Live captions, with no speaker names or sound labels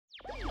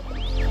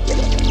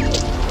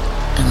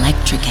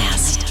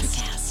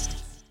Electricast.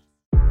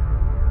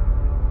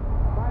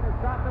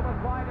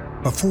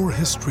 Before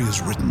history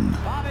is written,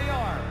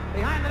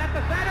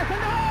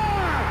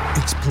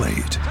 it's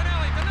played.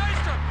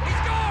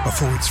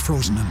 Before it's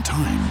frozen in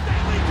time,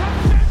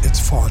 it's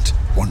fought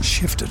one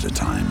shift at a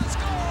time.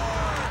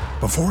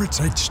 Before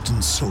it's etched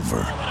in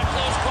silver,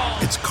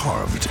 it's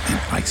carved in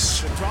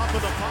ice.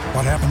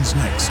 What happens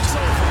next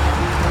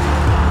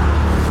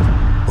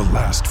will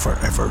last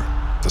forever.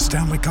 The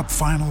Stanley Cup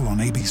Final on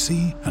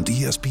ABC and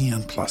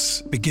ESPN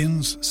Plus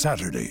begins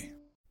Saturday.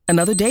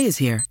 Another day is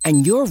here,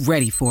 and you're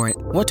ready for it.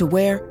 What to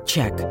wear?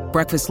 Check.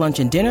 Breakfast, lunch,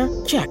 and dinner?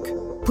 Check.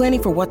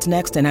 Planning for what's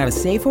next and how to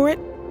save for it?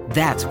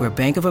 That's where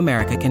Bank of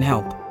America can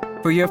help.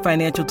 For your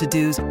financial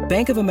to-dos,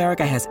 Bank of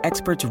America has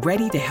experts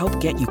ready to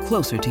help get you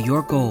closer to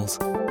your goals.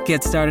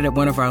 Get started at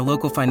one of our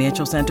local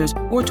financial centers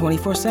or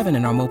 24/7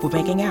 in our mobile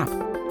banking app.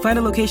 Find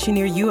a location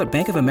near you at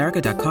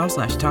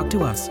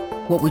bankofamerica.com/talktous.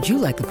 What would you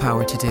like the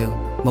power to do?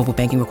 Mobile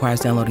banking requires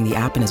downloading the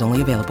app and is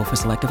only available for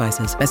select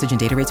devices. Message and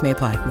data rates may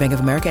apply. Bank of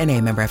America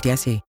N.A., member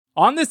FDIC.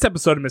 On this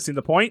episode of Missing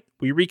the Point,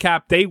 we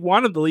recap day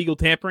one of the legal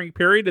tampering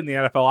period in the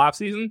NFL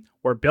offseason,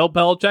 where Bill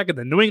Belichick and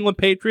the New England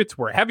Patriots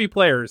were heavy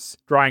players,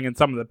 drawing in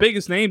some of the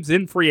biggest names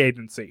in free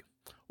agency.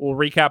 We'll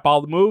recap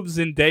all the moves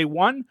in day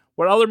one,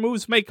 what other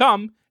moves may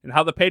come, and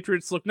how the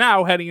Patriots look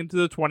now heading into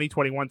the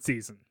 2021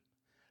 season.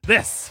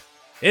 This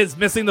is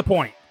Missing the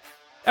Point,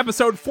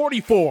 episode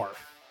 44,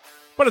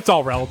 but it's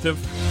all relative.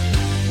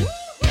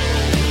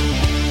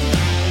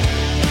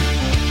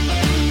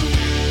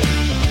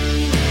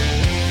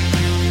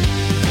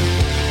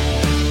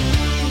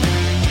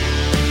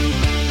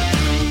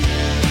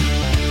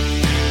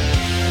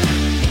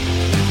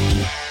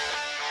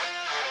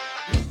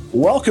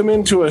 Welcome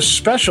into a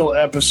special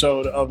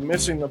episode of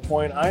Missing the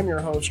Point. I'm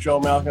your host, Joe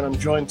Malkin. I'm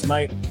joined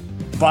tonight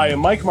by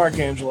Mike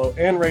Marcangelo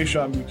and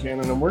Rayshawn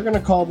Buchanan, and we're going to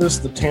call this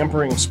the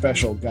tampering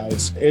special,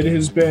 guys. It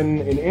has been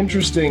an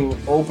interesting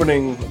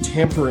opening to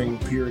tampering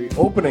period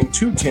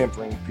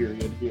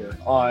here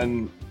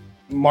on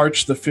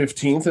March the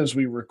 15th as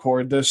we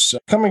record this,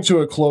 coming to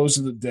a close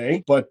of the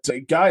day. But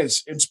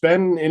guys, it's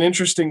been an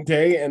interesting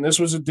day, and this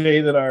was a day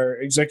that our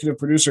executive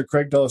producer,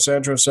 Craig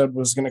D'Alessandro, said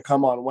was going to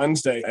come on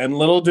Wednesday. And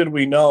little did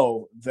we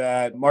know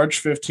that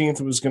March 15th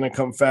was going to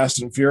come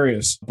fast and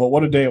furious. But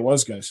what a day it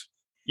was, guys.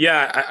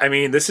 Yeah, I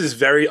mean, this is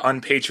very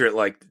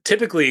un-Patriot-like.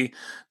 Typically,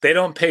 they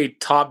don't pay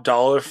top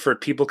dollar for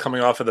people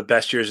coming off of the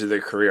best years of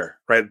their career,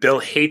 right? Bill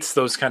hates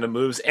those kind of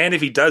moves, and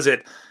if he does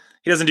it,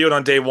 he doesn't do it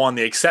on day one.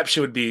 The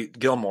exception would be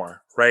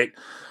Gilmore, right?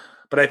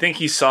 But I think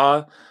he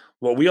saw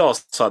what we all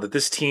saw, that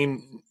this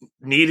team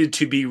needed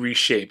to be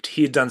reshaped.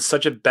 He had done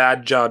such a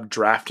bad job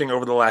drafting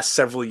over the last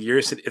several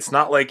years. It's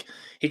not like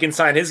he can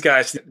sign his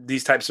guys to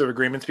these types of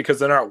agreements because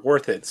they're not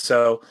worth it.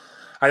 So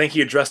I think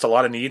he addressed a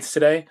lot of needs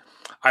today.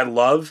 I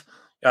love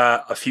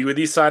a few of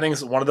these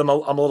signings. One of them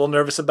I'm a little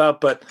nervous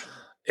about, but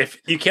if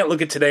you can't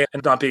look at today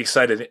and not be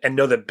excited and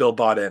know that Bill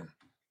bought in.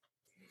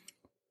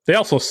 They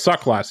also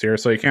sucked last year,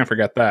 so you can't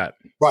forget that.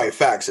 Right,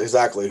 facts,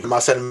 exactly. My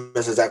sentiment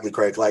is exactly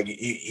correct. Like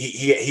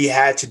he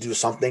had to do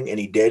something, and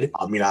he did.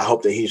 I mean, I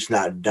hope that he's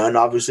not done,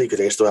 obviously, because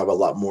they still have a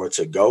lot more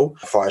to go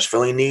as far as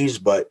filling needs.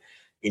 But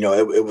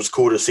it was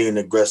cool to see an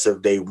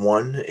aggressive day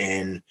one,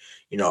 and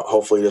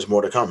hopefully there's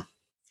more to come.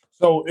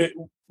 So,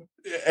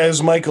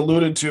 as Mike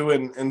alluded to,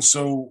 and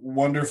so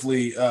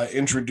wonderfully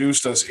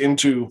introduced us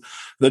into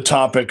the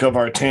topic of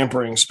our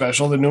tampering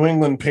special, the New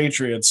England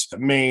Patriots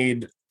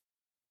made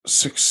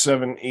 6,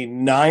 7, 8,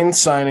 9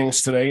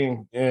 signings today,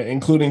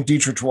 including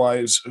Dietrich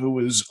Wise, who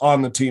was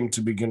on the team to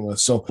begin with.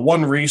 So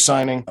one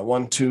re-signing,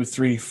 1, 2,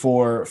 3,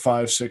 4,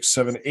 5, 6,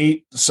 7,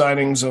 8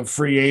 signings of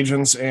free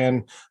agents.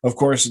 And of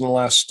course, in the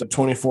last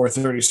 24,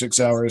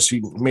 36 hours,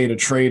 he made a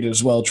trade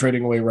as well,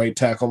 trading away right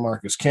tackle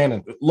Marcus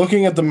Cannon.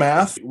 Looking at the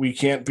math, we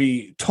can't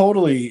be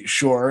totally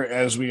sure,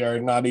 as we are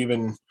not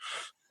even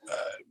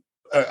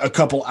a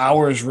couple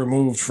hours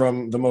removed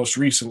from the most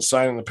recent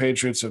signing the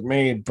Patriots have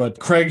made. But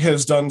Craig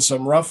has done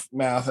some rough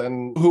math.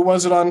 And who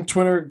was it on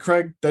Twitter,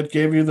 Craig, that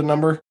gave you the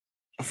number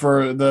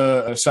for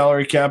the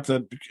salary cap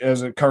that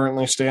as it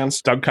currently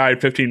stands? Doug Kyde,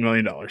 $15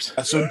 million.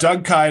 So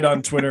Doug Kyde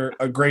on Twitter,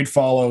 a great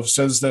follow,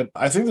 says that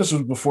I think this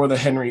was before the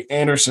Henry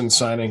Anderson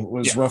signing,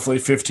 was roughly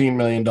 $15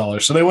 million.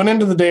 So they went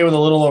into the day with a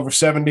little over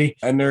 70,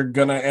 and they're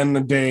going to end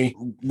the day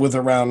with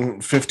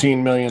around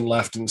 15 million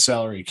left in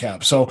salary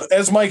cap. So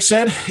as Mike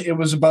said, it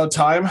was about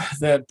time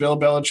that Bill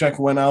Belichick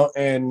went out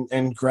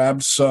and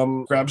grabbed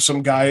some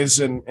guys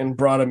and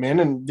brought them in.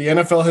 And the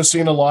NFL has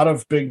seen a lot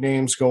of big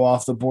names go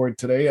off the board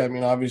today. I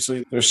mean,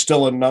 obviously, there's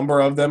still a number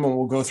of them, and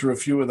we'll go through a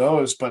few of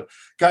those. But,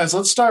 guys,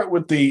 let's start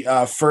with the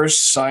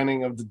first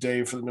signing of the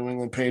day for the New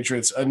England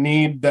Patriots, a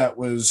need that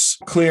was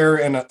clear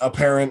and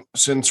apparent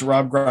since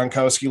Rob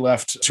Gronkowski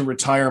left to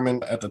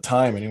retirement at the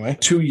time anyway,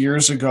 2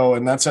 years ago,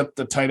 and that's at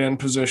the tight end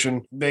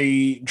position.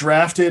 They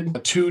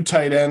drafted 2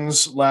 tight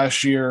ends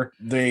last year.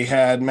 They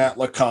had Matt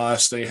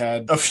Lacoste. They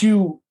had a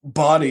few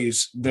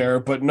bodies there,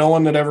 but no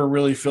one that ever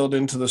really filled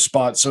into the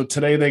spot. So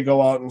today they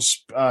go out and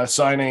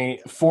sign a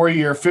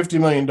 4-year, $50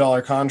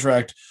 million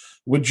contract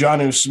with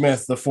Jonnu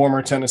Smith, the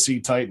former Tennessee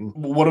Titan.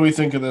 What do we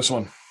think of this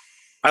one?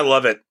 I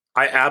love it.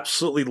 I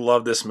absolutely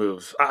love this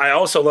move. I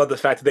also love the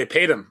fact that they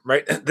paid him,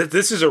 right?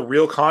 This is a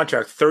real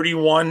contract.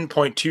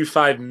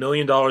 $31.25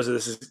 million of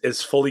this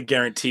is fully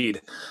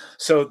guaranteed.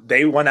 So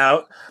they went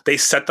out, they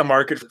set the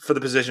market for the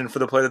position for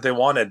the player that they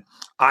wanted.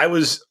 I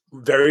was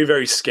very,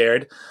 very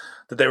scared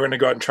that they were going to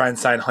go out and try and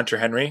sign Hunter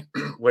Henry,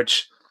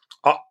 which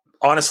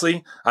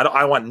honestly,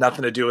 I want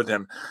nothing to do with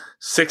him.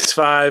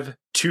 6'5",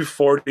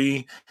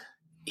 240.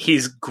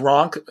 He's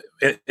Gronk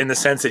in the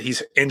sense that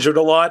he's injured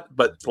a lot,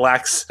 but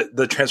lacks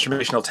the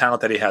transformational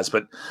talent that he has.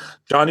 But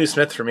Jonnu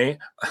Smith, for me,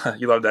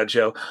 you love that,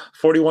 Joe.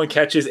 41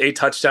 catches, 8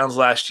 touchdowns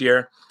last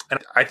year, and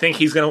I think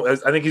he's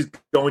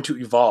going to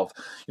evolve.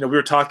 We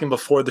were talking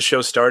before the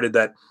show started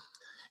that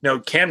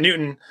Cam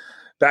Newton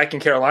back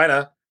in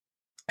Carolina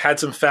had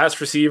some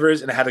fast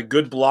receivers and had a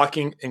good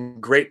blocking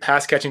and great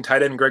pass catching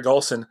tight end, Greg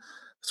Olsen.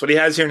 That's what he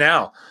has here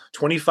now,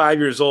 25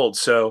 years old.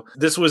 So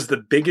this was the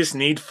biggest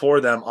need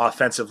for them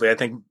offensively. I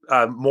think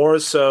more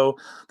so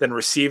than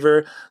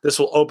receiver, this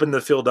will open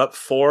the field up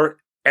for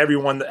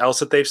everyone else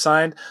that they've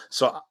signed.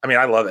 So,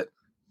 I love it.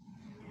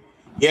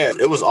 Yeah,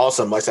 it was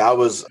awesome. Like I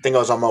think I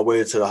was on my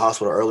way to the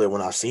hospital earlier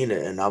when I seen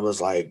it. And I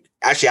was like,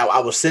 actually, I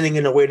was sitting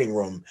in the waiting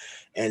room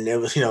and it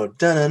was,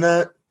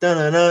 dun-dun-dun.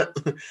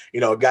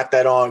 Got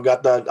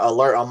that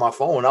alert on my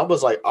phone. I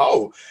was like,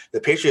 oh,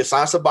 the Patriots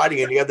signed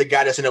somebody, and the other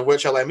guy that's in a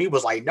wheelchair like me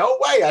was like, no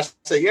way. I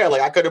said, yeah,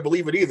 like I couldn't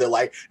believe it either.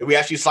 Like, we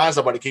actually signed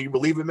somebody. Can you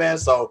believe it, man?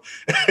 So,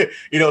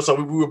 so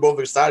we were both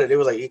excited. It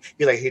was like,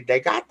 he's like, they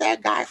got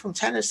that guy from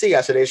Tennessee.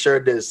 I said, they sure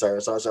did, sir.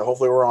 So I said,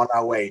 hopefully we're on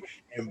our way.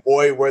 And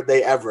boy, were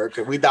they ever,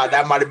 because we thought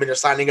that might have been the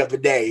signing of the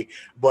day,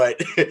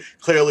 but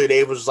clearly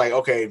they was like,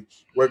 okay,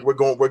 we're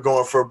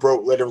going for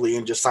broke literally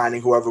and just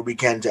signing whoever we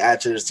can to add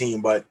to this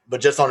team. But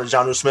just on the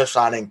Jonnu Smith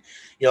signing,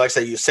 like I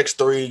said, he's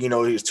 6'3",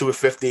 he's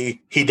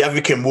 250. He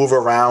definitely can move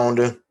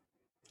around,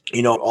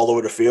 all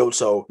over the field.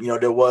 So,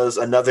 there was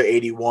another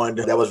 81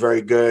 that was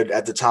very good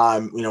at the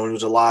time, when he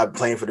was alive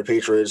playing for the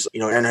Patriots.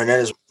 Aaron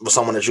Hernandez was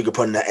someone that you could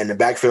put in the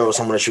backfield,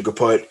 someone that you could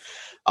put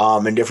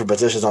in different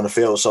positions on the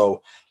field.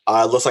 So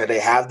it looks like they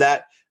have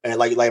that. And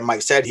like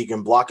Mike said, he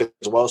can block it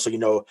as well.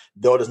 So,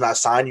 Bill does not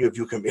sign you if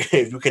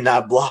you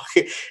cannot block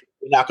it.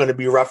 You're not going to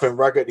be rough and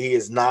rugged. He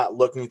is not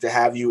looking to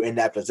have you in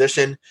that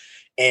position.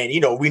 And,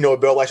 we know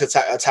Bill likes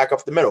to attack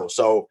up the middle.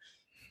 So,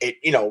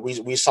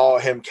 we saw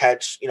him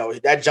catch,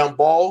 that jump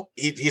ball.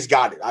 He's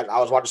got it. I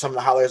was watching some of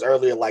the highlights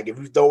earlier. Like if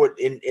you throw it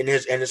in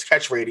his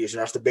catch radius,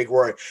 that's the big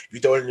word. If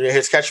you throw it in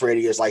his catch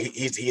radius, like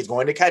he's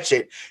going to catch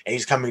it and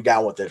he's coming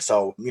down with it.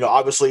 So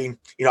obviously,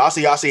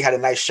 Ossie had a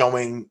nice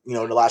showing.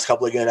 The last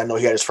couple of games. I know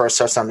he had his first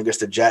touchdown against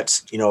the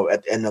Jets.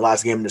 In the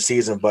last game of the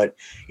season, but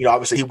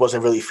obviously he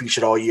wasn't really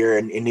featured all year,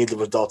 and neither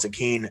was Dalton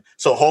Keene.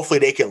 So hopefully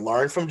they can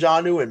learn from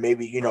Jonnu and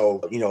maybe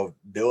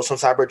build some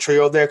type of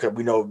trio there, because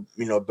we know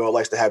Bill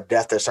likes to have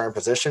depth at certain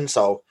positions.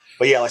 So,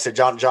 but yeah, like I said,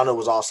 Jonnu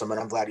was awesome, and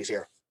I'm glad he's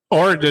here.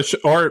 Or it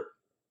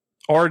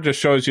just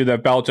shows you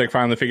that Belichick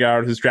finally figured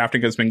out his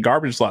drafting has been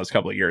garbage the last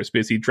couple of years,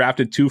 because he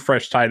drafted 2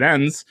 fresh tight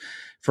ends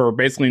for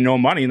basically no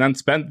money, and then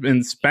spent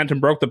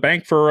and broke the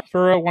bank for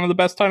one of the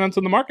best tight ends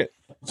in the market.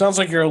 Sounds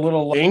like you're a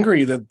little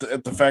angry at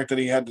the fact that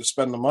he had to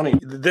spend the money.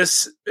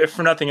 This, if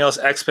for nothing else,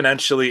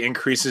 exponentially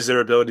increases their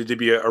ability to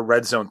be a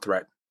red zone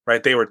threat,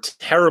 right? They were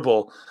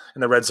terrible in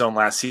the red zone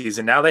last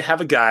season. Now they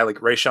have a guy, like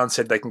Rayshawn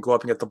said, that can go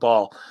up and get the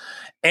ball.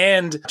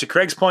 And to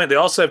Craig's point, they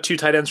also have 2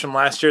 tight ends from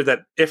last year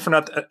that, if for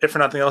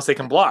nothing else, they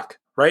can block,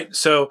 right?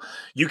 So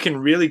you can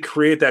really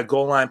create that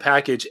goal line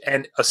package.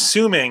 And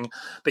assuming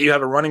that you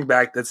have a running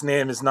back that's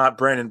name is not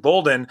Brandon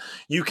Bolden,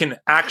 you can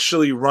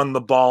actually run the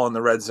ball in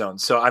the red zone.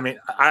 So,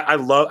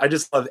 I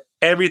just love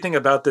everything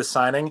about this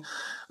signing.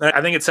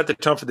 I think it set the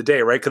tone for the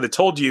day, right? Because it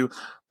told you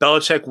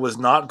Belichick was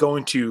not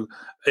going to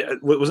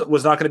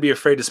be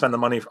afraid to spend the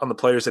money on the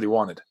players that he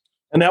wanted.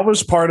 And that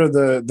was part of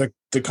the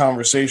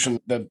conversation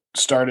that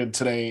started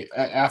today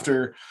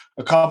after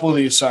a couple of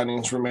these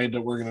signings were made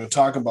that we're going to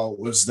talk about,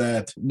 was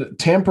that the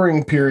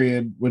tampering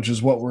period, which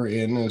is what we're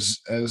in, as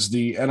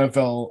the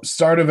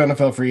start of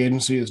NFL free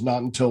agency is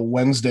not until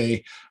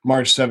Wednesday,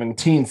 March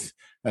 17th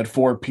at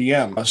 4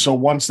 p.m. So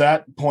once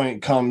that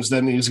point comes,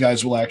 then these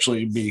guys will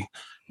actually be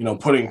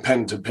putting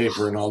pen to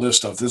paper and all this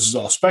stuff. This is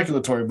all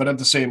speculatory. But at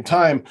the same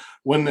time,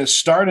 when this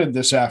started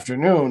this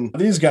afternoon,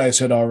 these guys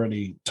had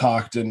already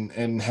talked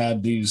and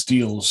had these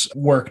deals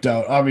worked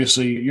out.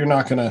 Obviously, you're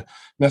not going to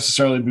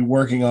necessarily be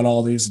working on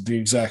all these at the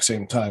exact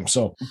same time.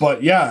 So,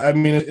 but yeah,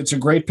 it's a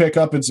great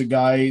pickup. It's a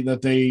guy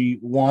that they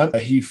want.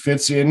 He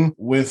fits in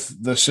with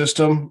the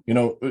system.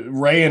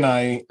 Ray and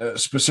I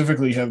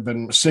specifically have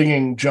been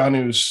singing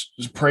Jonnu's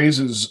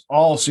praises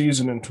all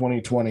season in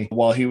 2020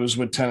 while he was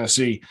with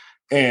Tennessee.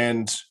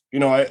 And,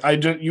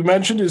 you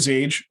mentioned his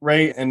age,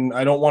 right? And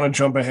I don't want to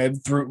jump ahead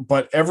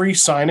but every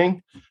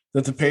signing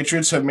that the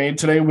Patriots have made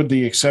today, with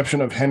the exception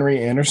of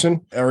Henry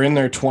Anderson, are in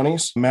their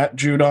 20s. Matt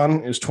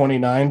Judon is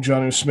 29,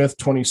 Jonnu Smith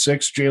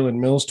 26, Jalen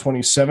Mills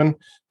 27,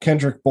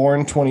 Kendrick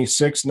Bourne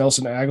 26,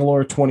 Nelson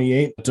Aguilar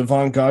 28,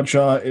 Devon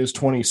Godshaw is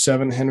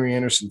 27, Henry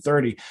Anderson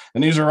 30.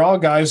 And these are all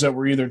guys that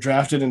were either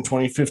drafted in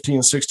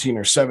 2015, 16,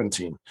 or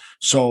 17.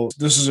 So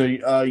this is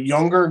a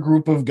younger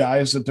group of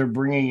guys that they're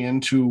bringing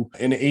into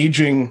an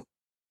aging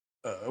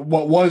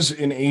what was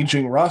an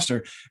aging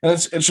roster. And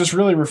it's just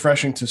really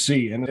refreshing to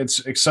see. And it's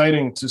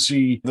exciting to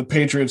see the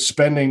Patriots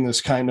spending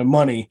this kind of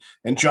money.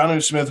 And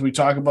Jonnu Smith, we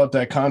talk about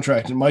that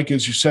contract. And Mike,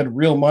 as you said,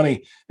 real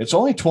money, it's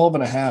only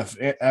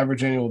 12.5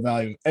 average annual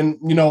value. And,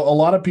 a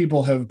lot of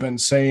people have been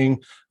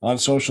saying on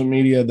social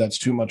media that's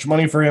too much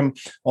money for him.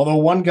 Although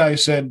one guy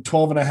said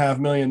 12.5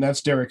 million,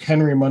 that's Derrick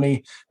Henry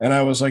money. And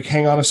I was like,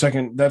 hang on a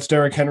second, that's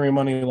Derrick Henry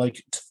money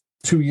like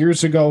 2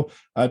 years ago.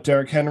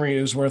 Derrick Henry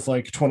is worth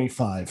like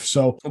 25.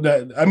 So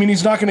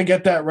he's not going to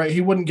get that, right?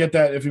 He wouldn't get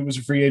that if he was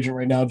a free agent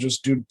right now,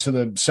 just due to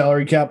the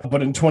salary cap.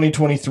 But in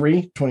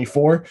 2023,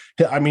 24,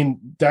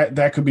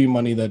 that could be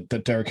money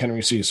that Derrick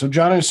Henry sees. So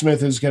Jonnu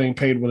Smith is getting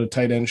paid what a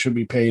tight end should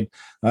be paid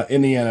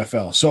in the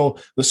NFL. So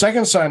the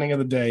second signing of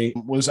the day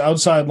was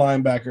outside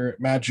linebacker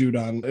Matt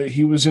Judon.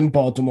 He was in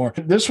Baltimore.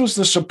 This was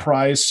the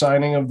surprise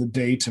signing of the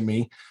day to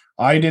me.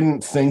 I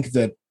didn't think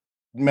that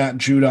Matt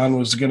Judon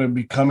was going to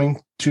be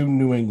coming to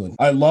New England.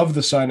 I love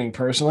the signing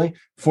personally.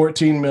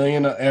 $14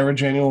 million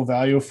average annual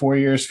value, 4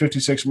 years,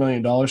 $56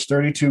 million,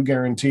 32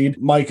 guaranteed.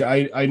 Mike,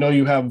 I know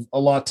you have a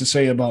lot to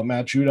say about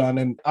Matt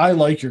Judon, and I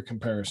like your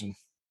comparison.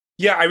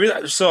 Yeah,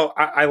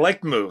 I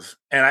like the move,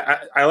 and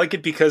I like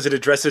it because it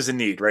addresses a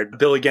need, right?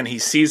 Bill, again, he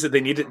sees that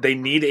they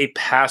need a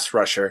pass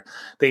rusher.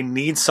 They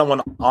need someone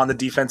on the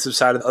defensive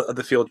side of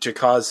the field to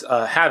cause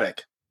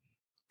havoc.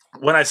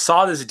 When I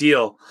saw this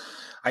deal,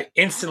 I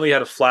instantly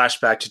had a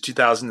flashback to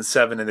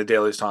 2007 in the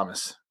Dallas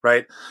Thomas,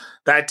 right?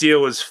 That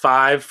deal was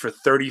 5 for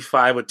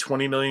 35 with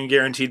 $20 million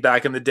guaranteed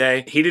back in the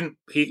day.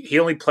 He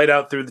only played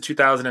out through the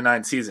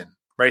 2009 season,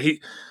 right?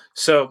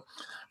 So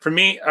for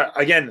me,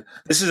 again,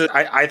 this is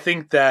I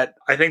think that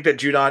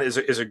Judon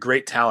is a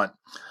great talent.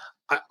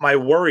 My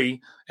worry,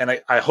 and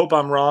I hope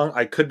I'm wrong,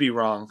 I could be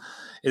wrong,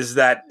 is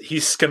that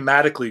he's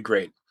schematically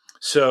great.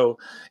 So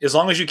as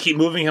long as you keep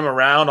moving him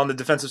around on the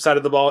defensive side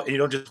of the ball and you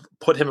don't just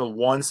put him in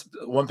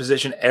one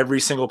position every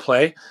single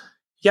play,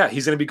 yeah,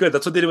 he's going to be good.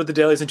 That's what they did with the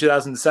Dalys in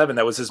 2007.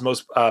 That was his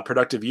most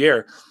productive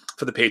year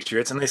for the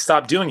Patriots, and they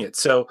stopped doing it.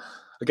 So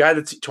a guy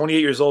that's 28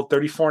 years old,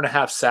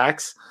 34.5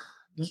 sacks,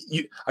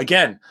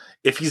 again,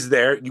 if he's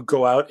there, you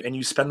go out and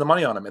you spend the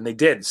money on him, and they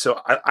did. So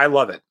I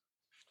love it.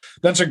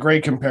 That's a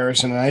great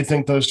comparison, and I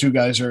think those two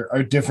guys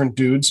are different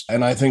dudes,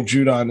 and I think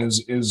Judon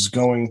is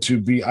going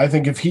to be – I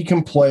think if he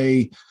can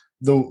play –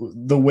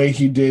 the way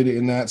he did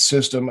in that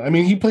system. I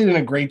mean, he played in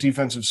a great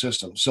defensive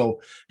system.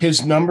 So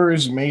his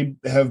numbers may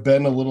have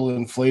been a little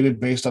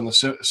inflated based on the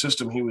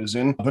system he was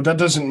in, but that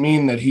doesn't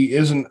mean that he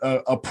isn't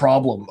a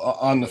problem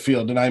on the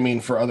field. And I mean,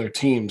 for other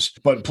teams,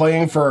 but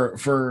playing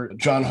for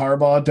John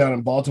Harbaugh down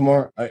in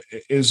Baltimore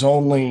is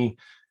only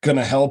going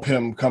to help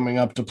him coming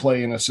up to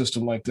play in a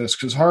system like this.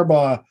 Because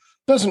Harbaugh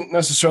doesn't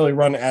necessarily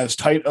run as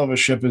tight of a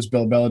ship as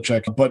Bill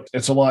Belichick, but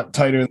it's a lot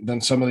tighter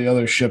than some of the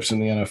other ships in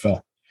the NFL.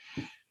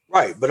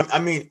 Right. But I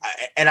mean,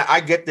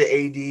 I get the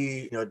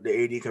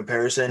AD,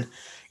 comparison.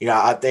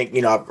 I think,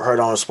 I've heard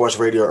on sports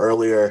radio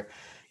earlier,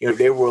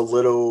 they were a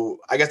little,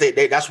 I guess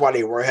they that's why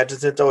they were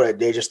hesitant though, that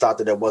they just thought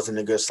that it wasn't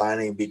a good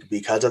signing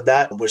because of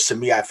that, which to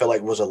me, I feel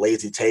like was a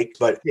lazy take,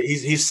 but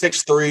he's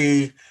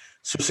 6'3",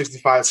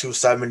 265,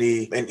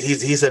 270, and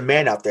he's a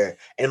man out there.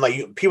 And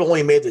like people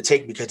only made the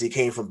take because he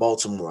came from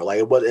Baltimore.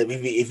 Like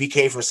if he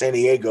came from San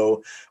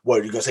Diego, what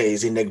are you gonna say?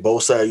 Is he Nick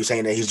Bosa? Are you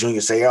saying that he's Junior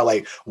Seau?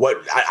 Like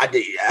what?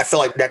 I feel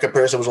like that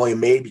comparison was only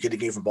made because he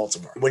came from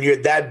Baltimore. When you're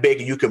that big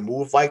and you can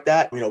move like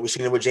that, we've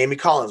seen it with Jamie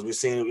Collins. We've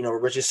seen it,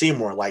 with Richard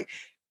Seymour. Like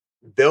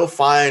Bill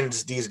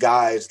finds these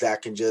guys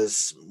that can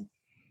just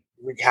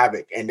wreak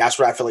havoc, and that's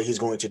what I feel like he's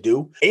going to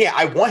do. And yeah,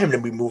 I want him to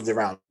be moved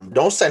around.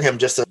 Don't send him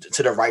just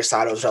to the right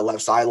side or to the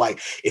left side. Like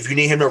if you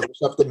need him to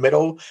rush up the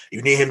middle,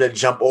 you need him to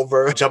jump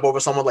over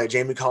someone like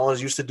Jamie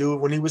Collins used to do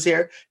when he was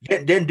here,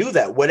 then do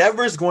that.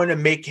 Whatever is going to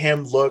make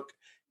him look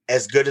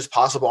as good as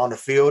possible on the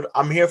field,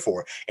 I'm here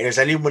for. And if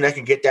anyone that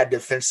can get that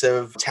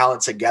defensive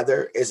talent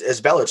together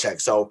is Belichick.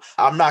 So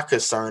I'm not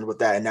concerned with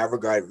that in that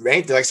regard.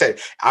 Like I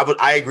said,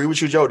 I agree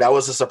with you, Joe. That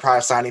was a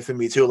surprise signing for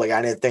me too. Like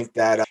I didn't think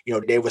that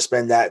they would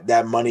spend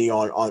that money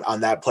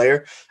on that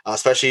player,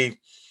 especially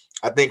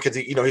I think because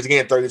he's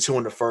getting 32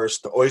 in the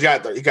first, or he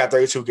got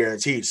 32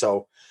 guaranteed.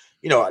 So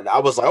I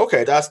was like,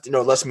 okay, that's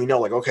lets me know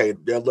like okay,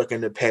 they're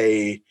looking to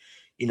pay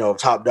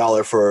top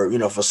dollar for,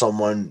 for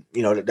someone,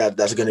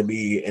 that's going to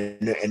be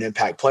an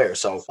impact player.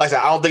 So like I said,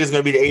 I don't think it's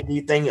going to be the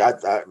AD thing.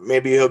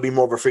 Maybe he'll be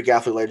more of a freak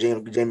athlete like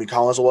Jamie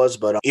Collins was,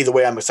 but either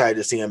way, I'm excited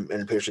to see him in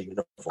the Patriot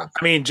uniform.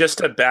 I mean, just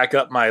to back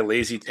up my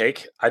lazy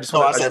take, I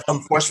said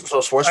from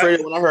sports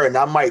radio when I heard,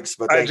 not Mike's,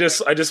 but I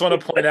just want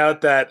to point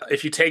out that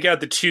if you take out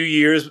the 2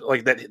 years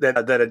like that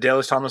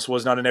Adelius Thomas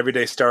was not an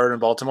everyday starter in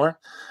Baltimore,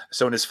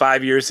 so in his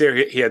 5 years there,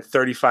 he had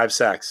 35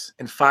 sacks.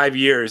 In 5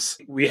 years,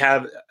 we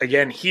have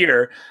again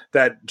here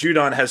that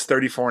Judon has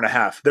 34 and a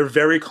half. They're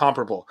very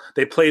comparable.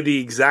 They play the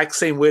exact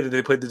same way that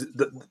they played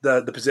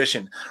the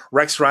position.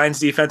 Rex Ryan's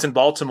defense in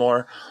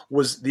Baltimore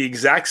was the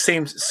exact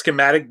same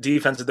schematic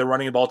defense that they're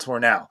running in Baltimore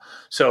now.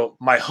 So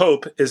my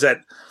hope is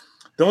that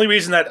the only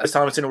reason that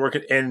Thomas didn't work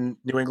in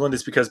New England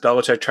is because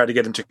Belichick tried to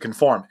get him to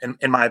conform,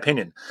 in my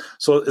opinion.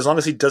 So as long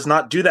as he does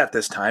not do that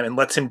this time and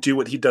lets him do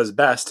what he does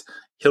best,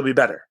 he'll be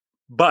better.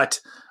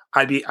 But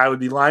I would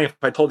be lying if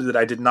I told you that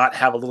I did not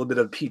have a little bit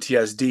of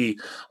PTSD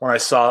when I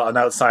saw an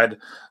outside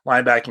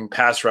linebacking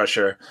pass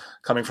rusher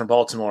coming from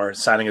Baltimore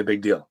signing a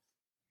big deal.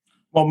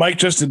 Well, Mike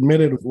just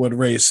admitted what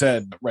Ray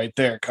said right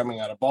there coming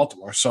out of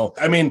Baltimore. So,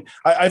 I mean,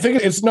 I think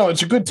it's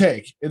a good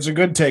take. It's a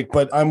good take,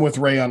 but I'm with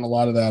Ray on a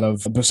lot of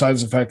that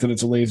besides the fact that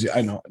it's a lazy,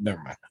 I know,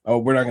 never mind. Oh,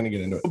 we're not going to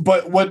get into it.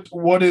 But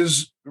what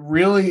is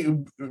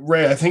really,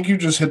 Ray, I think you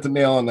just hit the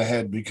nail on the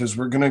head because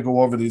we're going to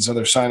go over these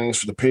other signings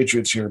for the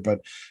Patriots here, but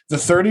the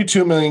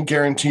 $32 million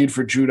guaranteed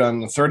for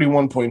Judon, the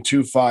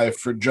 $31.25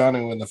 for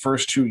Jonnu in the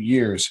first 2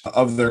 years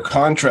of their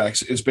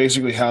contracts is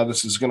basically how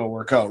this is going to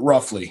work out,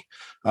 roughly.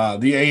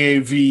 The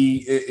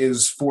AAV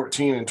is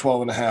 14 and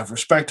 12 and a half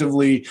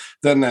respectively.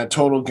 Then that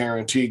total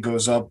guarantee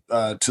goes up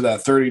to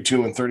that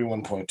 32 and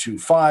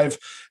 31.25.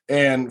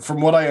 And from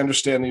what I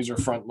understand, these are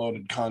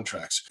front-loaded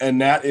contracts.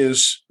 And that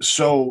is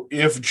so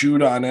if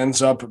Judon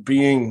ends up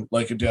being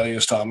like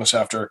Adelius Thomas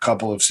after a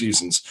couple of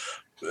seasons,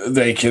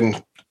 they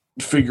can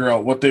figure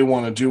out what they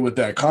want to do with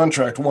that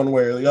contract one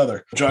way or the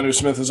other. Jonnu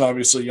Smith is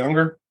obviously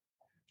younger,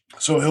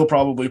 so he'll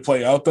probably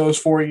play out those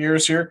 4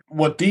 years here.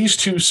 What these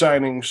two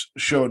signings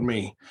showed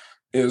me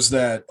is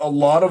that a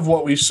lot of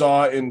what we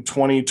saw in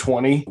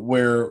 2020,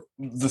 where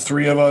the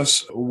three of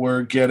us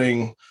were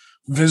getting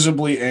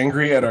visibly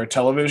angry at our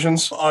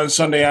televisions on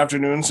Sunday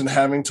afternoons and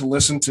having to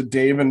listen to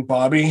Dave and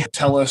Bobby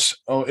tell us,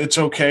 oh, it's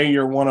okay,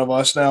 you're one of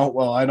us now.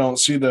 Well, I don't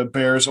see the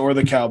Bears or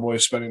the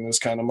Cowboys spending this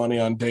kind of money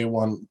on day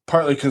one,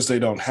 partly because they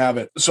don't have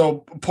it. So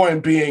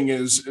point being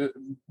is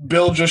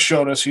Bill just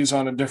showed us he's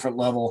on a different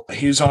level.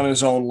 He's on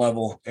his own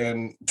level.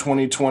 And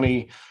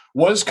 2020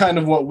 was kind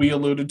of what we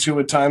alluded to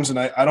at times. And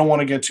I don't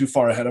want to get too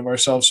far ahead of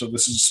ourselves. So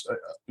this is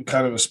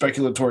kind of a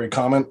speculatory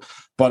comment,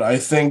 but I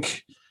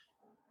think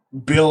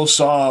Bill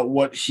saw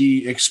what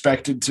he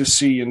expected to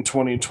see in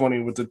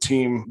 2020 with the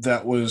team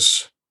that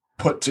was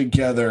put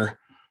together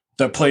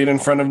that played in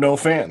front of no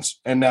fans.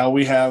 And now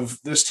we have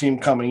this team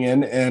coming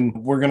in, and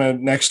we're going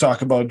to next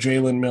talk about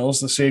Jalen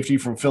Mills, the safety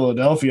from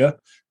Philadelphia,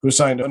 who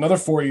signed another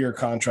 4-year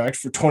contract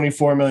for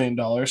 $24 million,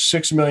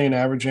 $6 million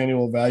average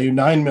annual value,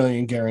 $9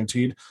 million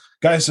guaranteed.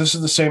 Guys, this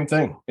is the same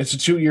thing. It's a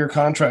 2-year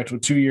contract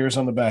with 2 years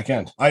on the back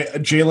end.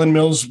 Jalen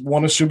Mills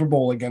won a Super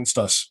Bowl against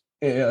us,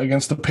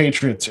 against the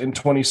Patriots in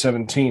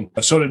 2017.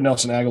 So did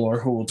Nelson Aguilar,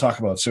 who we'll talk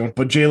about soon.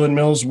 But Jalen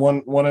Mills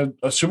won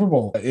a Super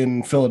Bowl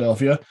in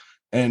Philadelphia,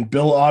 and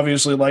Bill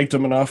obviously liked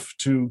him enough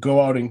to go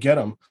out and get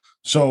him.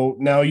 So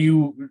now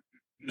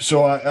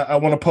I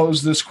want to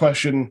pose this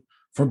question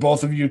for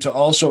both of you to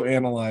also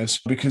analyze,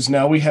 because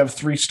now we have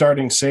 3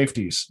 starting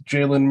safeties,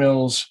 Jalen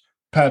Mills,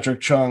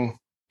 Patrick Chung,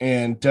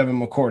 and Devin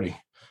McCourty.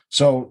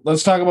 So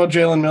let's talk about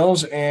Jalen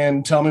Mills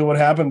and tell me what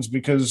happens,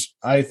 because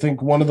I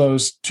think one of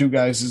those two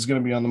guys is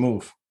going to be on the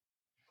move.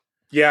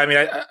 Yeah, I mean,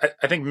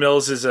 I think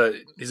Mills he's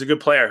a good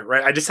player,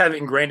 right? I just have it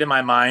ingrained in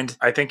my mind.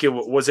 I think it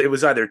was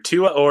either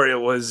Tua or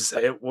it was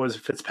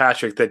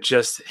Fitzpatrick that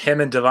just him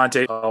and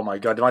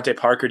Devontae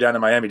Parker down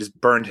in Miami just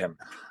burned him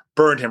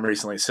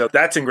recently. So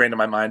that's ingrained in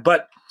my mind.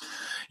 But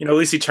at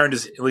least he turned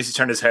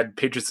his head.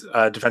 Patriots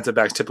defensive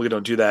backs typically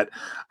don't do that.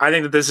 I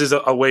think that this is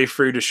a way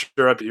for you to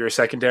shore up your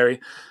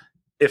secondary.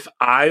 If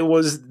I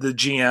was the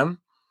GM,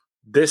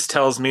 this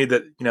tells me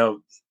that,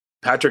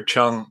 Patrick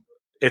Chung,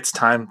 it's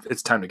time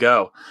to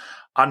go.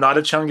 I'm not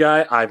a Chung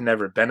guy. I've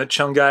never been a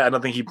Chung guy. I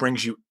don't think he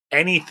brings you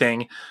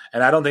anything.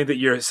 And I don't think that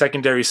your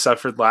secondary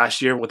suffered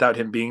last year without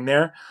him being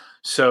there.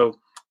 So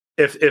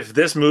if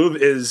this move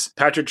is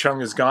Patrick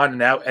Chung is gone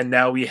and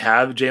now we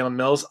have Jalen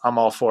Mills, I'm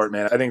all for it,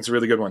 man. I think it's a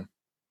really good one.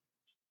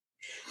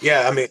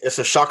 Yeah, I mean, it's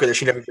a shocker that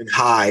she never been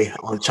high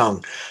on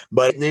Chung.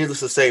 But needless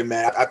to say,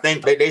 man, I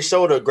think they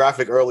showed a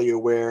graphic earlier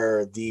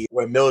where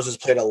Mills has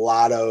played a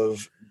lot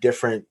of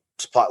different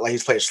spot. Like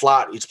he's played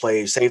slot, he's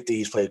played safety,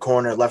 he's played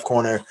corner, left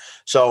corner.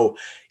 So,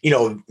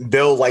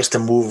 Bill likes to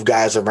move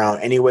guys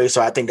around anyway.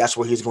 So I think that's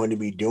what he's going to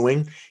be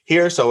doing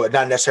here. So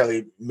not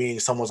necessarily meaning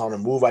someone's on the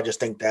move. I just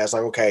think that's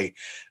okay,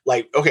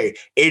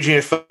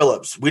 Adrian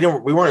Phillips. We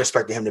weren't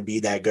expecting him to be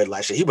that good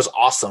last year. He was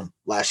awesome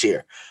last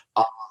year.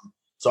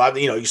 So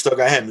you still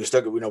got him. You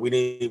still got, we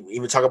didn't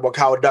even talk about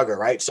Kyle Duggar,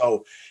 right?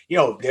 So,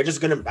 they're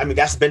just gonna. I mean,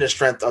 that's been the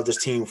strength of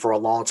this team for a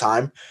long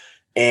time.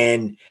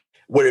 And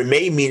what it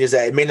may mean is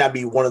that it may not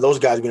be one of those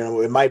guys being on the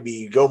move. It might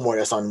be Gilmore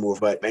that's on the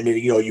move, and then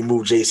you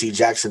move J.C.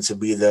 Jackson to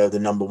be the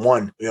number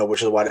one,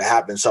 which is why that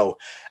happened. So,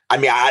 I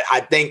mean,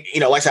 I think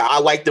like I said, I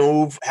like the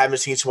move. Haven't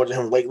seen too much of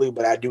him lately,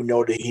 but I do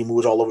know that he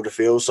moves all over the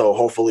field. So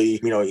hopefully,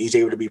 he's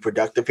able to be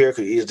productive here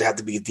because he doesn't have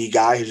to be the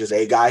guy. He's just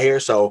a guy here.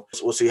 So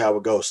we'll see how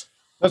it goes.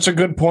 That's a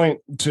good point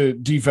to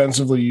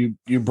defensively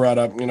you brought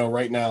up.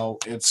 Right now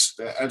it's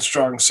at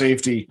strong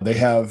safety. They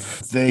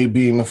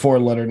being the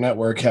 4-letter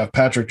network have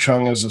Patrick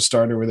Chung as a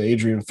starter with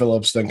Adrian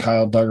Phillips, then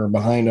Kyle Duggar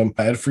behind him.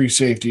 At free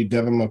safety,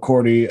 Devin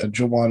McCourty,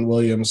 Jawan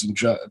Williams, and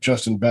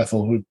Justin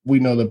Bethel, who we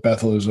know that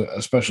Bethel is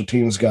a special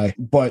teams guy.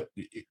 But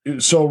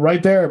so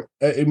right there,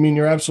 I mean,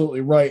 you're absolutely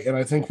right. And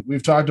I think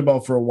we've talked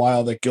about for a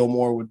while that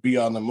Gilmore would be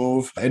on the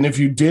move. And if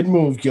you did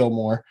move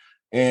Gilmore,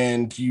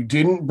 and you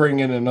didn't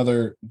bring in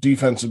another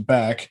defensive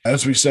back,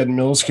 as we said,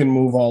 Mills can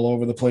move all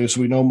over the place.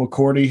 We know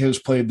McCourty has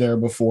played there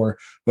before,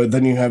 but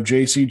then you have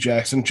J.C.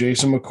 Jackson,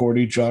 Jason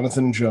McCourty,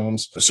 Jonathan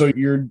Jones. So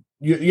you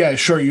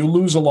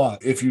lose a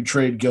lot if you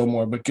trade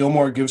Gilmore, but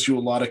Gilmore gives you a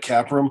lot of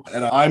cap room.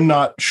 And I'm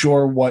not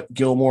sure what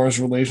Gilmore's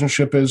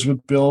relationship is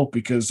with Bill,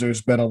 because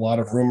there's been a lot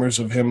of rumors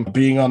of him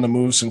being on the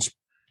move since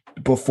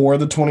before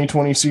the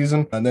 2020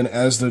 season. And then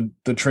as the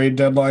trade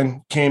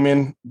deadline came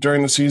in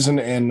during the season,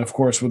 and of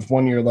course with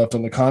 1 year left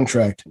on the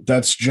contract,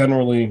 that's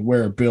generally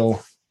where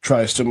Bill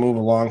tries to move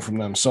along from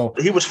them. So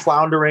he was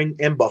floundering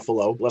in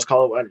Buffalo. Let's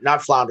call it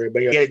not floundering,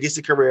 but he had a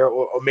decent career,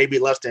 or maybe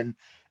less than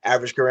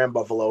average career in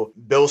Buffalo.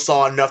 Bill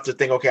saw enough to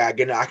think, okay, I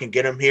can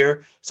get him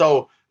here.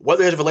 So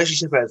whether his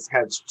relationship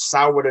has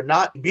soured or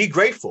not, be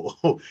grateful.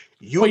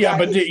 You signed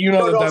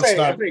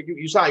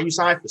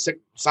for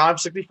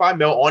 $65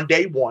 million on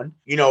day one.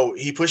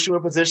 He pushed you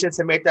in position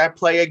to make that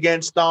play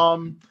against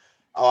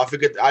I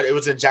forget. It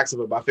was in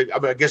Jacksonville, but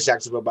against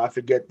Jacksonville, but I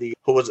forget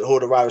who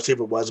the wide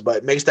receiver was.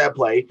 But makes that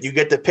play. You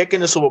get the pick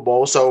in the Super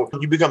Bowl, so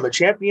you become a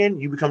champion.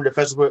 You become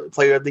Defensive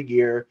Player of the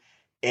Year,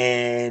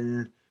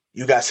 and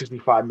you got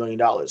 $65 million.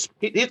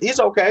 He's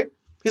okay.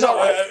 He's all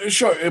right.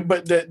 Sure,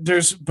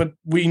 but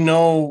we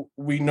know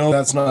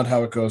that's not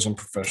how it goes in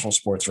professional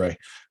sports, Ray.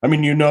 I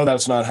mean,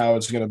 that's not how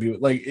it's going to be.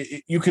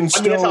 Like you can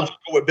still. That's how it's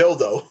with Bill,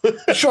 though.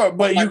 Sure,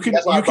 but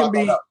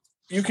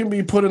you can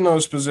be put in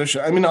those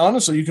positions. I mean,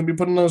 honestly, you can be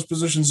put in those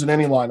positions in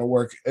any line of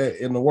work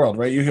in the world,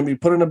 right? You can be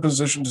put in a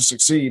position to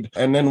succeed,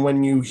 and then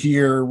when you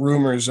hear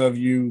rumors of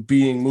you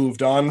being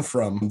moved on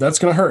from, that's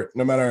going to hurt.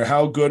 No matter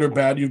how good or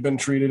bad you've been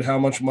treated, how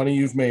much money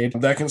you've made,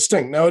 that can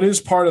stink. Now, it is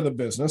part of the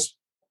business.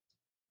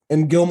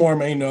 And Gilmore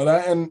may know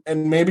that,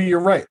 and maybe you're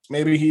right.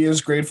 Maybe he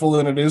is grateful,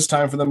 and it is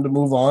time for them to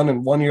move on,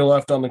 and 1 year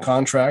left on the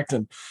contract.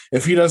 And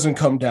if he doesn't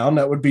come down,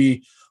 that would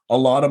be a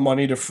lot of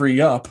money to free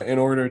up in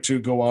order to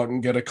go out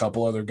and get a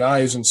couple other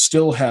guys and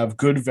still have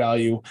good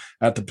value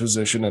at the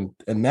position.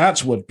 And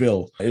that's what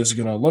Bill is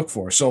going to look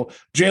for. So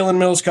Jalen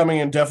Mills coming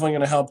in, definitely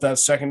going to help that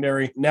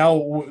secondary.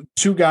 Now,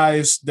 two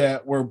guys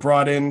that were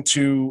brought in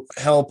to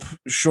help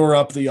shore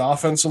up the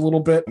offense a little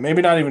bit,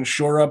 maybe not even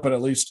shore up, but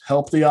at least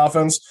help the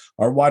offense,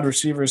 are wide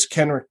receivers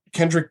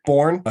Kendrick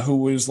Bourne, who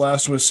was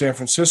last with San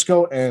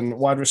Francisco, and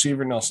wide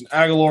receiver Nelson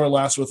Aguilar,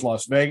 last with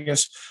Las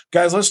Vegas.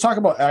 Guys, let's talk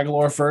about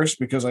Aguilar first,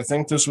 because I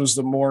think this was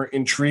the more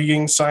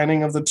intriguing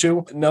signing of the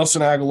two.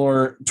 Nelson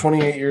Aguilar,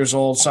 28 years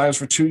old, signs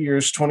for 2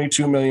 years,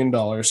 $22 million.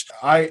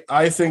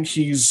 I think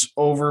he's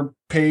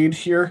overpaid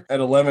here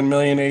at $11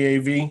 million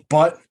AAV,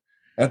 but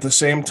at the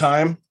same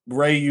time,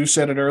 Ray, you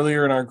said it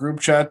earlier in our group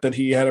chat that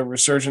he had a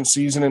resurgent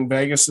season in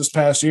Vegas this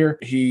past year.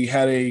 He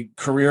had a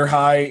career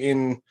high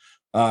in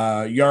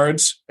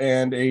yards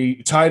and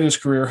tied his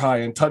career high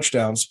in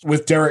touchdowns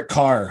with Derek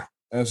Carr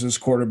as his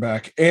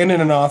quarterback, and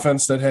in an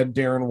offense that had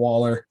Darren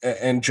Waller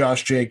and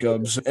Josh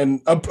Jacobs,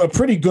 and a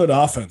pretty good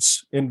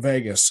offense in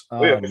Vegas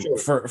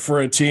for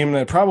a team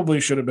that probably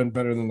should have been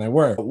better than they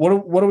were.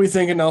 What do we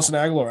think of Nelson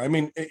Aguilar? I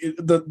mean,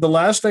 the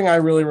last thing I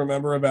really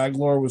remember of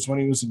Aguilar was when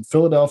he was in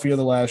Philadelphia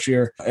the last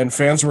year, and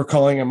fans were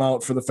calling him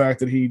out for the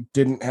fact that he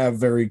didn't have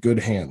very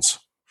good hands.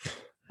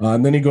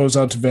 And then he goes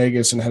out to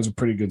Vegas and has a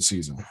pretty good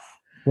season.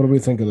 What do we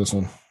think of this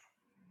one?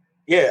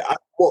 Yeah.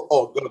 Go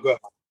ahead.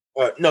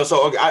 No,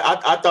 so okay,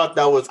 I thought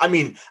that was, I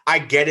mean, I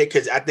get it,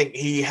 because I think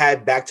he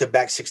had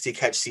back-to-back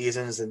 60-catch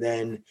seasons, and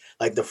then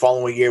like the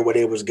following year where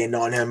they was getting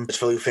on him, as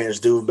Philly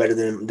fans do better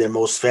than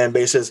most fan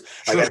bases.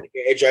 Like I think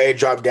it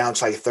dropped down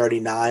to like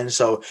 39.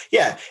 So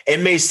yeah, it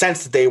made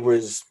sense that they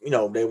was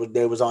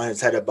on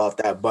his head about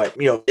that. But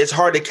it's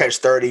hard to catch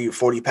 30,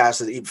 40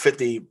 passes,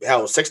 50,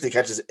 60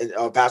 catches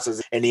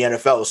passes in the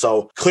NFL.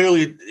 So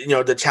clearly,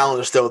 the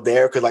talent is still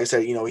there, because like I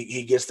said,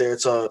 he gets there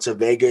to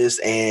Vegas,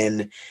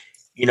 and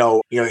he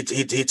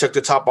took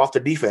the top off the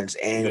defense,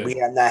 and we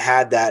have not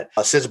had that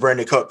since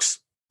Brandon Cooks,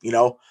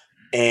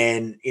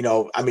 and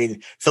I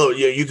mean, Phil,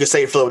 you could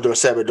say Philip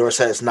Dorsett, but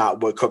Dorsett is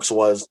not what Cooks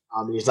was.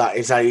 He's not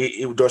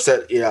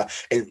Dorsett. Yeah,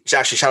 and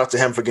actually, shout out to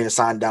him for getting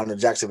signed down to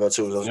Jacksonville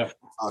too. So,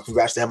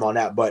 congrats to him on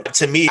that. But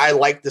to me, I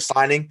like the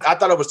signing. I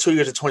thought it was 2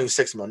 years at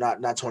 26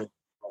 million, not 20.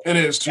 It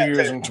is 2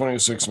 years and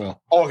 26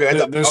 mil.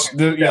 Okay.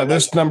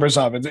 This number's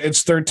up.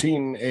 It's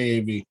 13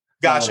 AAV.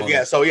 Gotcha.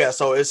 Yeah.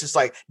 So it's just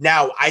like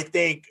now I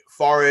think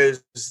far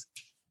as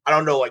I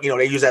don't know, like,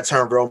 they use that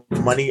term real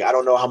money. I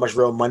don't know how much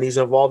real money is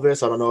involved in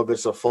this. I don't know if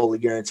it's a fully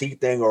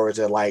guaranteed thing or is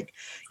it like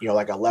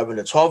 11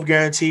 to 12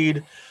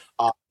 guaranteed.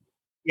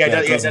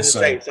 It doesn't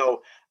say.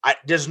 So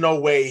there's no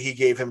way he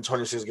gave him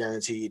 26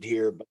 guaranteed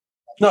here.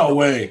 No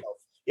way.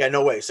 Yeah,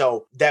 no way.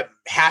 So that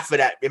half of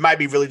that, it might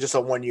be really just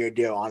a 1 year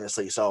deal,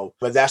 honestly. So,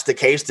 but if that's the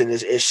case, then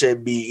it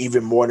should be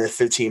even more than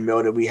 15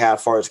 mil that we have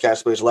as far as cap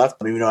space left.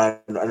 I mean, I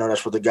know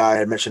that's what the guy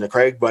had mentioned to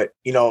Craig, but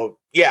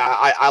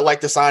I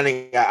like the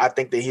signing. I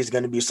think that he's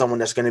going to be someone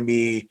that's going to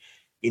be,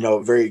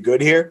 very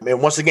good here.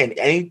 And once again,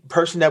 any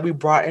person that we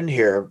brought in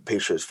here,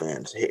 Patriots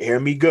fans, hear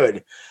me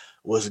good,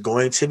 was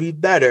going to be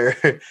better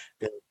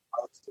than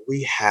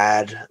we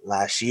had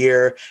last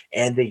year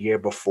and the year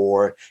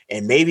before,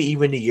 and maybe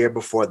even the year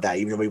before that,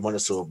 even though we won a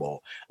Super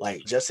Bowl.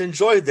 Like, just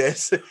enjoy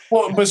this.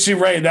 Well, but see,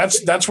 Ray,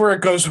 that's where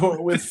it goes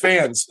with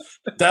fans.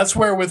 That's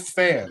where with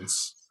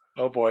fans.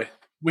 Oh boy.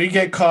 We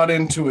get caught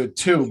into it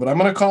too, but I'm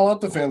going to call out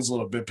the fans a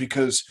little bit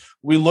because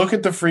we look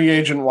at the free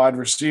agent wide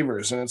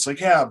receivers and it's like,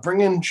 yeah,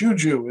 bring in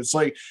Juju. It's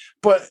like,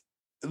 but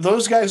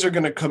those guys are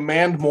going to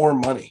command more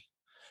money.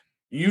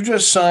 You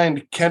just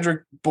signed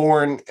Kendrick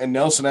Bourne and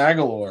Nelson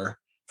Aguilar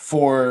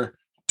for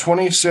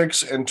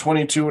 26 and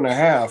 22 and a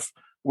half,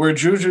 where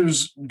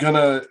Juju's going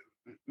to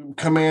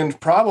command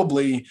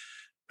probably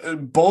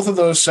both of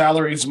those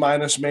salaries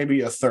minus maybe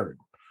a third.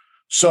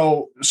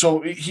 So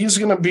he's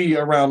going to be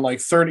around like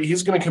 30.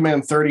 He's going to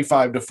command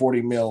 35 to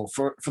 40 mil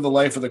for the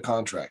life of the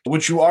contract,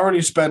 which you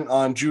already spent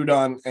on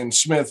Judon and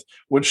Smith,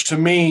 which to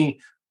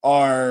me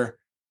are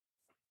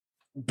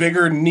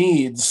bigger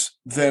needs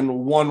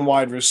than one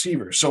wide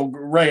receiver. So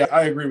Ray,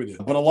 I agree with you,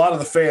 but a lot of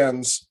the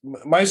fans,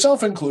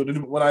 myself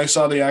included, when I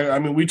saw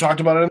we talked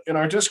about it in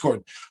our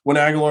Discord when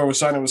Aguilar was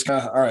signed, it was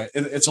kind of, all right,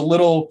 it's a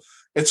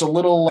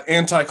little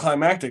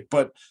anticlimactic,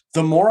 but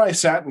the more I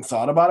sat and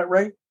thought about it,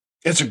 Ray,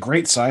 it's a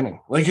great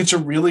signing. Like it's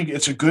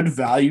a good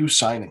value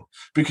signing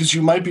because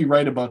you might be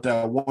right about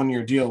that 1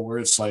 year deal where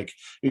it's like,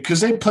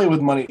 because they play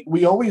with money.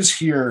 We always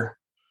hear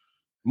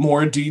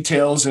more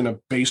details in a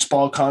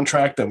baseball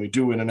contract than we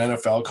do in an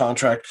NFL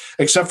contract,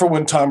 except for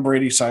when Tom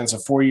Brady signs a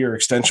 4-year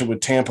extension with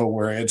Tampa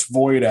where it's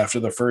void after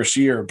the first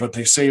year, but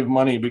they save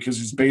money because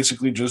he's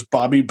basically just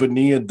Bobby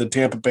Bonilla, the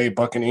Tampa Bay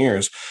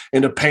Buccaneers,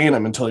 into paying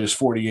him until he's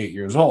 48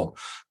 years old.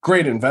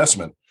 Great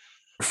investment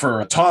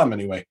for Tom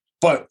anyway.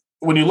 But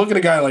when you look at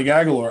a guy like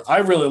Aguilar, I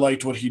really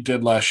liked what he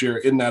did last year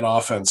in that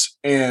offense.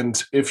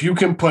 And if you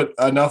can put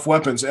enough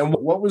weapons, and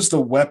what was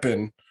the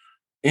weapon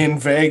in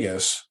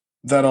Vegas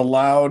that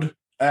allowed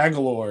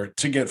Aguilar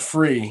to get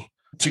free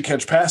to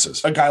catch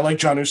passes? A guy like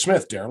Jonnu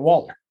Smith, Darren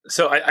Waller.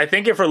 So I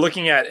think if we're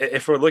looking at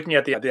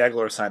the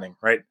Aguilar signing,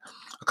 right,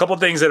 a couple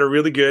of things that are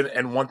really good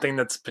and one thing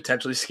that's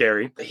potentially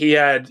scary. He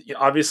had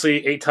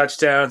obviously 8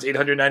 touchdowns,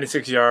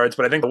 896 yards,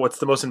 but I think what's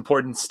the most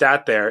important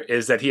stat there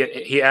is that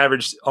he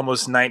averaged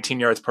almost 19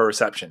 yards per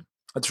reception.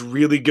 That's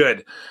really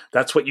good.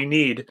 That's what you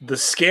need. The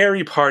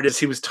scary part is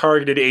he was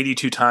targeted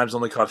 82 times,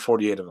 only caught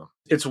 48 of them.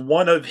 It's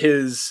one of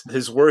his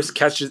worst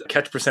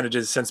catch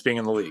percentages since being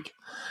in the league.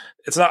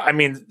 It's not,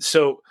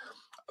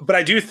 but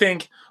I do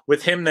think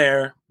with him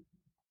there,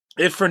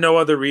 if for no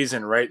other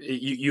reason, right,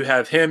 you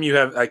have him, you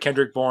have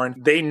Kendrick Bourne.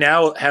 They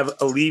now have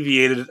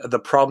alleviated the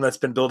problem that's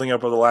been building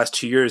up over the last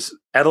 2 years.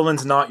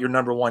 Edelman's not your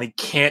number one. He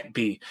can't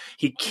be.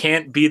 He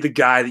can't be the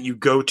guy that you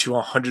go to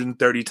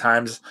 130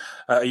 times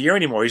a year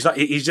anymore. He's not.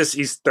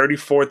 He's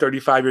 34,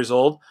 35 years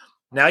old.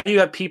 Now you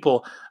have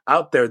people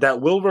out there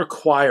that will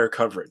require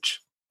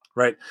coverage.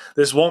 Right.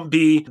 This won't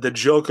be the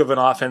joke of an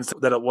offense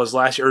that it was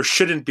last year, or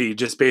shouldn't be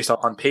just based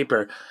on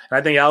paper. And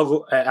I think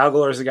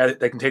Aguilar is the guy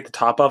that can take the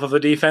top off of a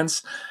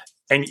defense,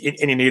 and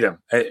you need him.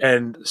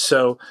 And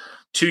so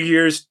 2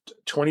 years,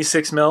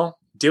 26 mil,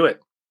 do it.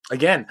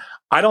 Again,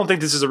 I don't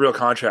think this is a real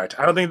contract.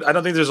 I don't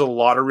think there's a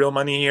lot of real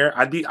money here.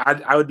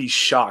 I would be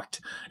shocked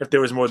if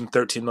there was more than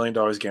 $13 million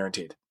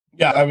guaranteed.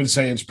 Yeah, I would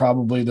say it's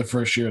probably the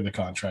first year of the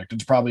contract.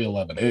 It's probably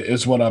 11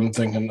 is what I'm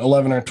thinking,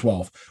 11 or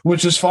 12,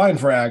 which is fine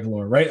for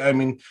Aguilar, right? I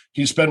mean,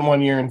 he spent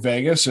 1 year in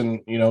Vegas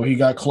and, he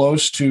got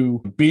close to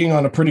being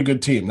on a pretty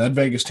good team. That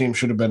Vegas team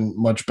should have been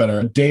much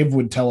better. Dave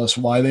would tell us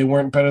why they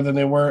weren't better than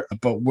they were,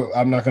 but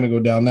I'm not going to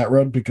go down that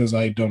road because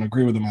I don't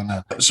agree with him on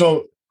that.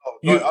 So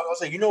I was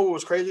saying, what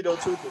was crazy though,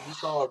 too? Because you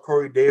saw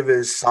Corey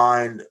Davis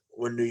signed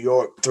with New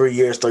York 3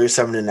 years,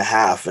 37 and a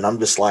half. And I'm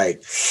just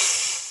like,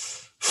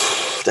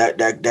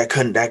 that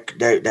couldn't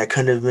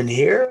have been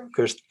here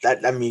because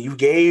you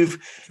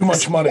gave too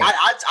much money.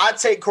 I'd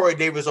take Corey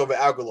Davis over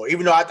Aguilar,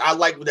 even though I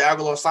like the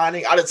Aguilar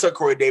signing. I'd have took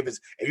Corey Davis.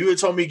 If you had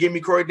told me give me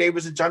Corey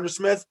Davis and Jonnu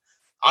Smith,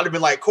 I'd have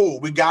been like, cool,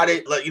 we got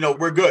it. Like,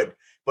 we're good.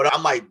 But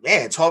I'm like,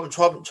 man, 12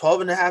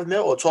 and a half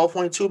mil or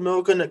 12.2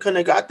 mil couldn't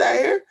have got that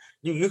here.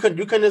 You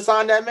couldn't have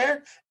signed that,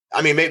 man.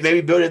 I mean,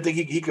 maybe Bill didn't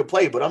think he could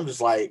play, but I'm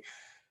just like,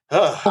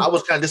 I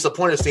was kind of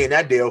disappointed seeing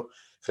that deal.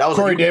 So that was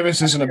Corey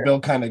Davis isn't a Bill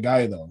kind of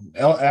guy, though.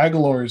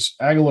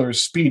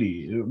 Aguilar's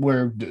speedy,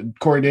 where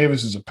Corey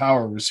Davis is a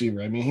power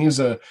receiver. I mean,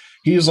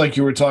 he's like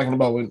you were talking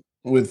about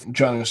with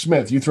Jonnu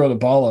Smith. You throw the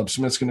ball up,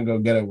 Smith's going to go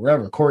get it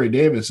wherever. Corey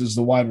Davis is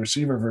the wide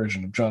receiver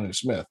version of Jonnu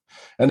Smith.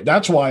 And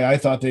that's why I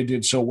thought they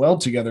did so well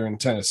together in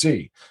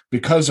Tennessee,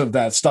 because of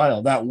that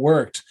style. That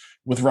worked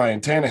with Ryan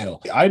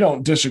Tannehill. I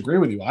don't disagree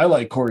with you. I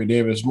like Corey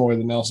Davis more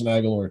than Nelson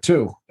Aguilar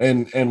too.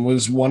 And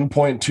was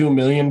 $1.2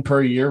 million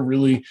per year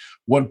really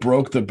what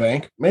broke the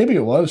bank? Maybe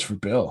it was for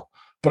Bill.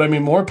 But I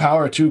mean, more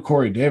power to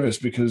Corey Davis,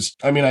 because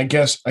I mean, I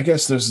guess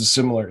there's a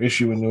similar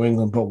issue in New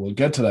England, but we'll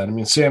get to that. I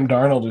mean, Sam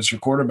Darnold is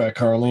your quarterback,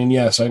 Carlene.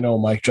 Yes, I know,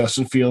 Mike.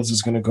 Justin Fields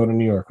is going to go to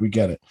New York. We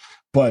get it.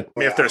 But I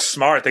mean, if they're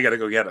smart, they got to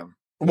go get him.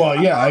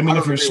 Well, yeah, I mean,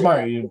 if you're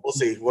smart, we'll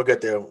see. We'll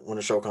get there when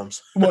the show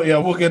comes. Well, yeah,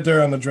 we'll get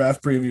there on the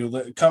draft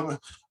preview.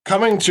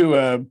 Coming to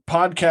a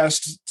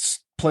podcast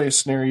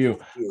place near you.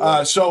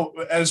 So,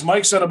 as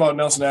Mike said about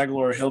Nelson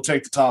Aguilar, he'll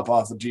take the top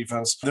off the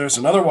defense. There's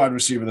another wide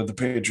receiver that the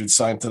Patriots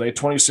signed today,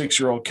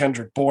 26-year-old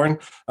Kendrick Bourne,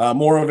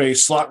 more of a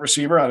slot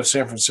receiver out of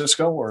San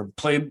Francisco, or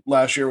played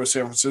last year with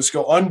San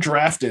Francisco,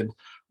 undrafted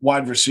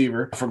wide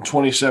receiver from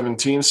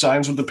 2017,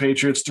 signs with the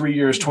Patriots, 3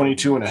 years,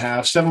 22.5,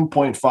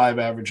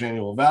 7.5 average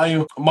annual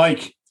value.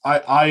 Mike,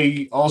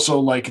 I also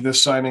like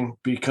this signing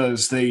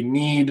because they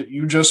need,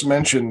 you just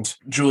mentioned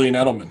Julian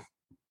Edelman.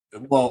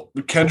 Well,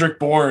 Kendrick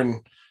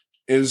Bourne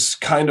is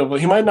kind of,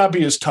 he might not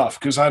be as tough,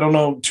 because I don't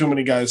know too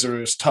many guys that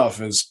are as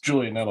tough as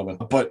Julian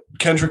Edelman, but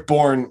Kendrick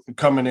Bourne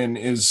coming in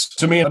is,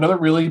 to me, another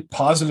really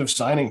positive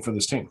signing for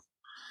this team.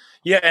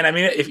 Yeah, and I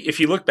mean, if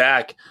you look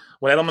back,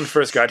 when Edelman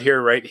first got here,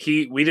 right,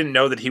 we didn't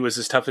know that he was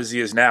as tough as he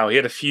is now. He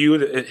had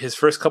his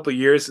first couple of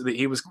years that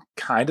he was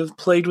kind of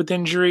plagued with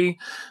injury.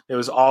 It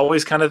was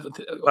always kind of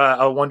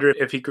I wonder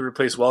if he could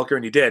replace Welker,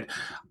 and he did.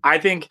 I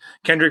think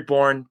Kendrick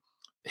Bourne,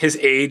 his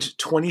age,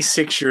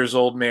 26 years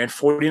old, man,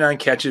 49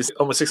 catches,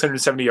 almost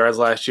 670 yards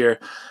last year,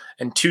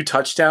 and 2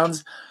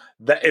 touchdowns.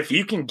 That if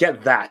you can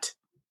get that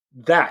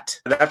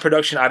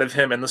production out of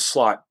him in the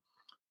slot,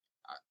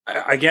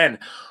 again,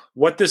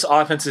 what this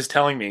offense is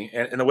telling me,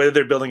 and the way that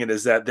they're building it,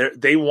 is that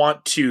they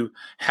want to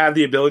have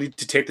the ability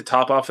to take the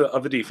top off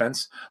of the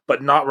defense,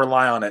 but not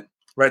rely on it,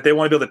 right? They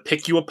want to be able to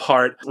pick you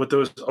apart with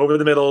those over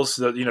the middles,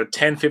 10,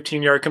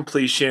 15-yard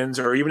completions,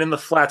 or even in the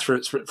flats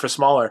for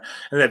smaller.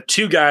 And they have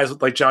 2 guys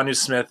like Jonnu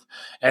Smith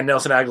and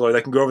Nelson Aguilar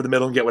that can go over the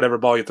middle and get whatever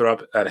ball you throw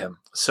up at him.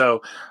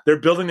 So they're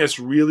building this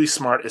really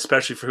smart,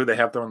 especially for who they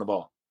have throwing the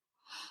ball.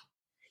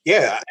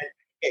 Yeah.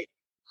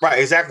 Right,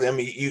 exactly. I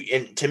mean,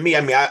 and to me, I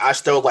mean, I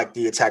still like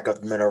the attack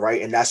of the middle,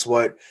 right? And that's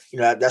what,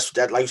 that's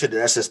like you said,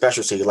 that's his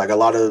specialty. Like a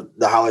lot of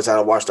the highlights that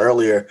I watched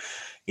earlier,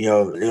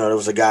 there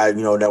was a guy,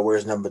 that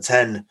wears number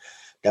 10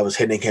 that was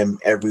hitting him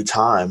every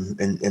time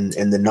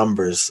in the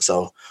numbers.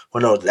 So,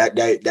 well, no,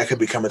 that could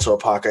be coming to a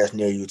podcast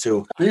near you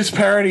too. These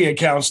parody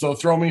accounts, though,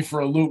 throw me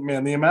for a loop,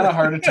 man. The amount of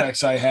heart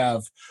attacks I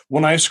have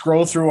when I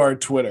scroll through our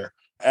Twitter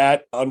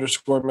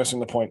 @_missing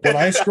the point. When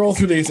I scroll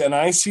through these and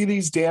I see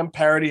these damn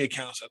parody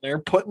accounts and they're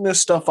putting this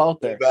stuff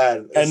out there,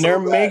 and they're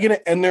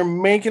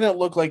making it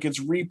look like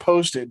it's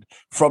reposted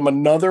from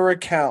another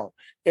account.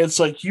 It's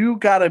like, you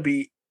gotta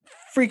be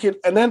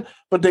freaking,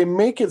 but they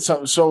make it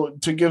something. So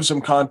to give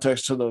some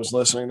context to those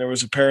listening, there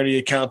was a parody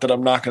account that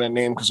I'm not going to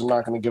name because I'm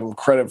not going to give them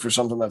credit for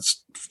something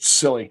that's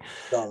silly.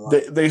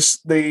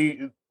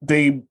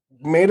 They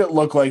made it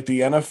look like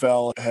the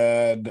NFL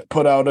had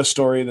put out a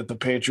story that the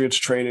Patriots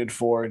traded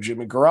for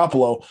Jimmy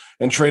Garoppolo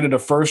and traded a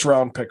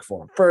first-round pick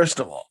for him. First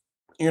of all,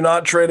 you're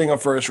not trading a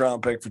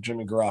first-round pick for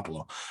Jimmy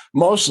Garoppolo,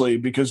 mostly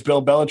because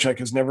Bill Belichick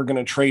is never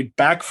going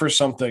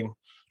to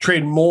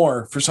trade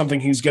more for something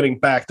he's getting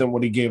back than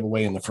what he gave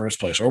away in the first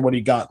place, or what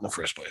he got in the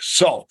first place.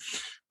 So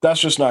that's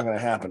just not going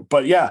to happen.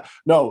 But yeah,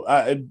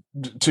 no,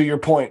 to your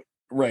point,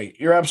 right.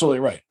 You're absolutely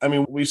right. I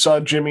mean, we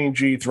saw Jimmy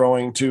G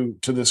throwing to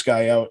this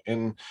guy out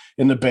in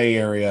the Bay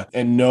Area,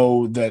 and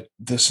know that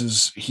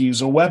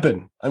he's a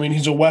weapon. I mean,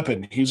 he's a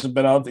weapon. He was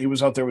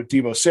out there with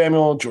Deebo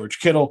Samuel, George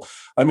Kittle.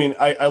 I mean,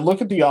 I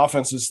look at the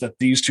offenses that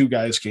these 2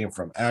 guys came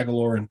from,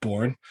 Aguilar and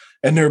Bourne,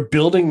 and they're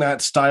building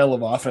that style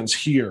of offense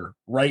here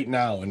right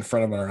now in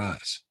front of our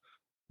eyes.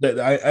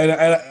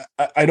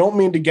 I don't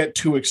mean to get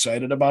too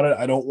excited about it.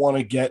 I don't want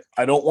to get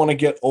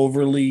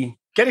overly.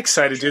 Get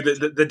excited, dude.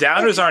 The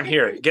downers aren't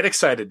here. Get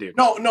excited, dude.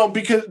 No,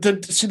 because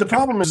the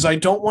problem is I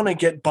don't want to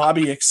get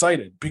Bobby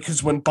excited,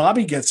 because when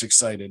Bobby gets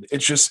excited,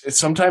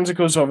 sometimes it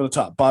goes over the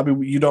top.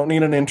 Bobby, you don't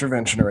need an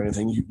intervention or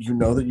anything. You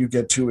know that you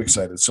get too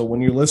excited. So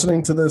when you're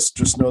listening to this,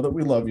 just know that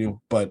we love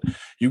you, but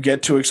you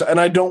get too excited. And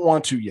I don't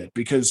want to yet,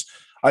 because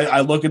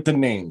I look at the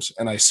names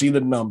and I see the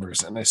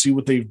numbers and I see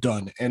what they've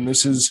done. And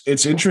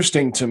it's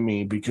interesting to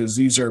me because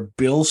these are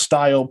Bill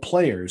style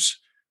players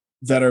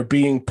that are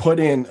being put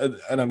in,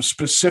 and I'm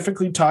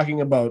specifically talking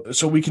about,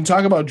 so we can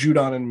talk about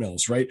Judon and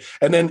Mills, right?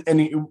 And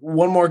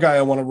one more guy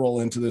I want to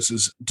roll into this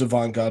is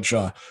Devon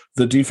Godshaw,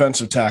 the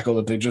defensive tackle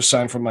that they just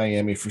signed from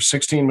Miami for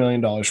 $16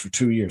 million for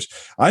 2 years.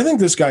 I think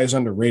this guy is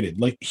underrated.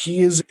 Like,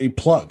 he is a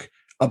plug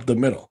up the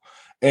middle.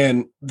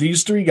 And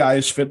these three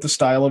guys fit the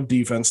style of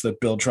defense that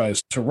Bill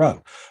tries to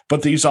run.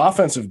 But these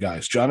offensive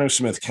guys, Jonnu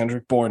Smith,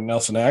 Kendrick Bourne,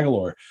 Nelson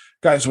Aguilar,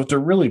 guys, what they're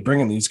really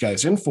bringing these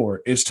guys in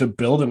for is to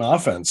build an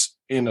offense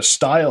in a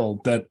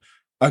style that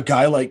a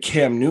guy like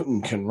Cam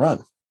Newton can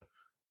run.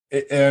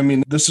 I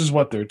mean, this is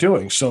what they're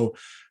doing. So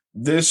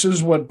this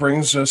is what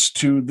brings us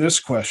to this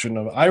question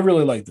of, I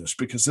really like this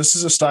because this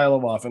is a style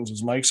of offense,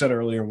 as Mike said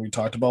earlier, and we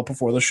talked about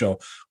before the show,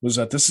 was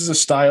that this is a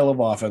style of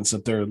offense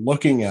that they're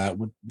looking at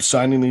with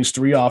signing these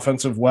three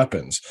offensive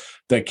weapons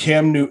that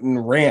Cam Newton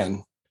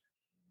ran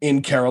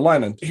in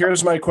Carolina.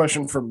 Here's my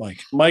question for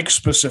Mike. Mike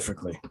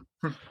specifically,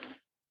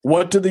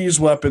 what do these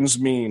weapons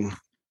mean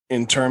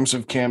in terms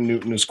of Cam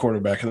Newton as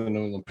quarterback of the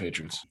New England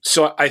Patriots?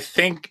 So I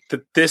think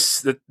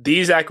that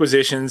these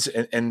acquisitions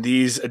and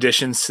these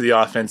additions to the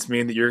offense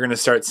mean that you're going to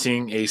start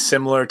seeing a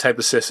similar type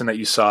of system that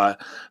you saw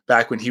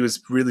back when he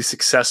was really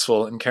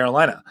successful in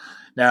Carolina.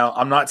 Now,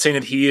 I'm not saying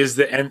that he is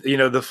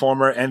the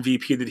former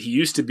MVP that he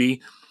used to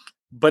be,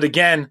 but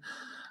again,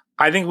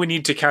 I think we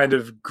need to kind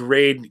of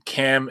grade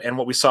Cam and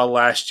what we saw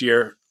last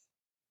year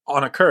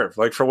on a curve,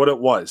 like for what it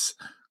was.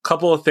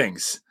 Couple of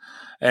things.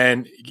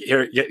 And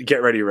here,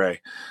 get ready, Ray.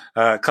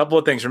 A couple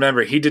of things.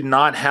 Remember, he did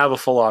not have a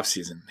full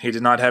offseason. He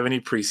did not have any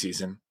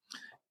preseason.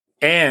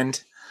 And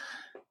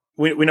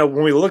we know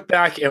when we look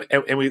back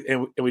and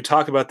we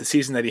talk about the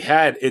season that he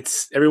had,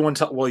 it's everyone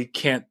well, he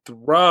can't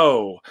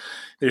throw.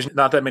 There's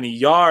not that many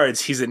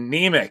yards. He's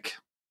anemic.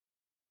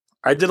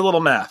 I did a little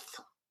math.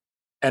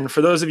 And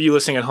for those of you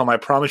listening at home, I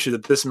promise you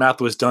that this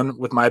math was done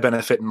with my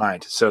benefit in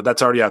mind. So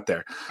that's already out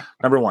there.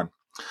 Number one.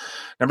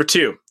 Number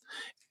two.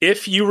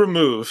 If you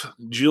remove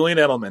Julian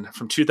Edelman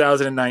from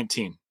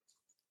 2019,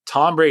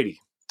 Tom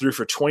Brady threw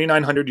for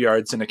 2,900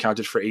 yards and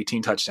accounted for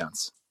 18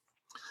 touchdowns.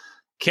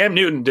 Cam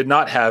Newton did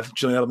not have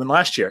Julian Edelman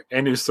last year,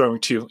 and he was throwing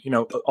to,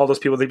 all those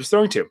people that he was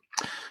throwing to.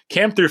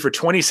 Cam threw for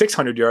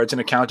 2,600 yards and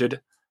accounted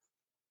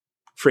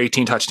for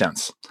 18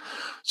 touchdowns.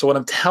 So what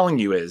I'm telling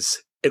you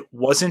is it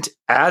wasn't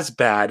as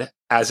bad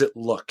as it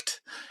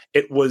looked.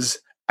 It was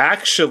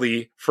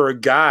actually, for a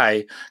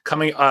guy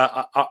coming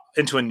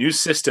into a new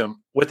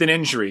system with an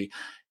injury,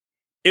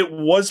 it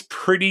was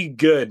pretty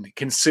good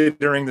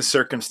considering the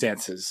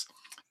circumstances.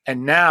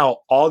 And now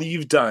all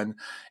you've done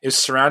is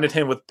surrounded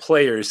him with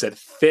players that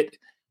fit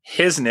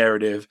his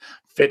narrative,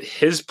 fit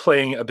his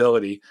playing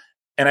ability.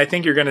 And I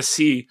think you're going to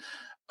see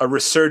a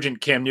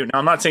resurgent Cam Newton. Now,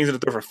 I'm not saying he's going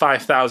to throw for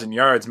 5,000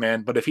 yards,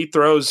 man, but if he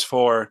throws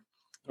for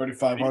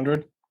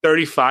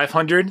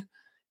 3,500,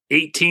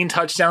 18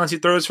 touchdowns he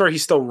throws for, he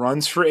still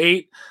runs for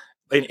 8,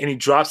 and he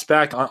drops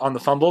back on the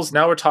fumbles.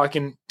 Now we're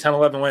talking 10,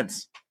 11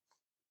 wins.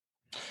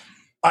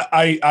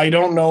 I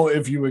don't know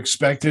if you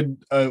expected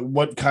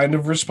what kind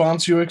of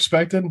response you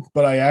expected,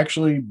 but I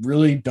actually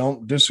really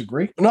don't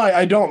disagree. No,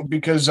 I don't,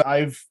 because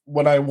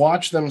when I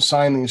watched them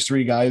sign these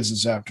three guys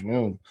this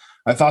afternoon,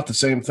 I thought the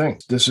same thing.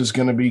 This is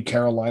going to be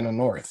Carolina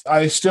North.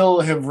 I still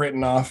have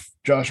written off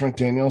Josh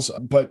McDaniels,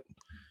 but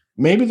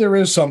maybe there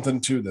is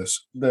something to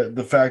this.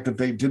 The fact that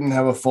they didn't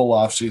have a full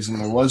offseason,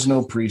 there was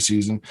no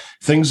preseason,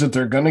 things that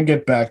they're going to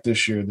get back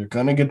this year. They're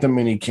going to get the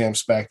mini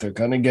camps back. They're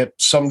going to get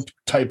some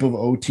type of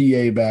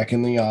OTA back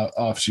in the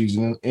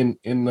offseason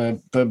in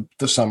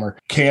the summer.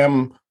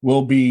 Cam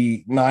will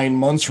be 9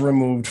 months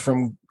removed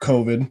from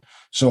COVID,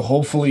 so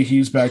hopefully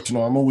he's back to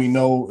normal. We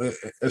know,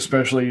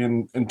 especially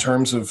in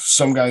terms of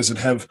some guys that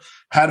have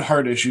had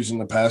heart issues in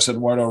the past.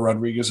 Eduardo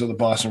Rodriguez of the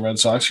Boston Red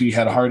Sox, he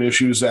had heart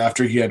issues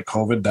after he had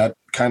COVID. That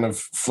kind of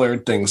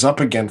flared things up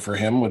again for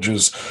him, which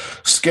is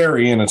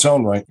scary in its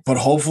own right. But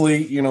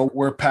hopefully,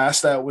 we're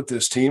past that with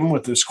this team,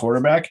 with this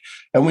quarterback.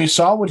 And we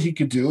saw what he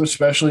could do,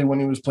 especially when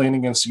he was playing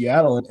against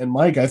Seattle. And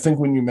Mike, I think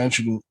when you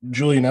mentioned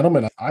Julian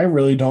Edelman, I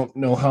really don't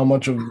know how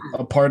much of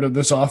a part of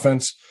this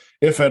offense,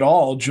 if at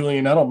all,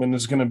 Julian Edelman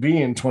is going to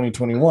be in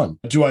 2021.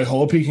 Do I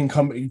hope he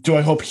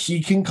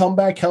can come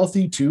back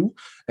healthy too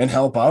and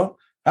help out?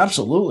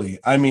 Absolutely.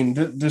 I mean,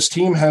 this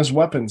team has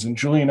weapons, and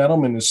Julian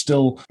Edelman is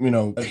still,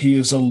 he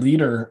is a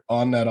leader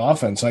on that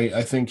offense.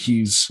 I think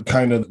he's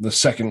kind of the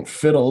second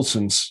fiddle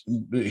since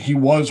he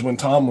was when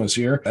Tom was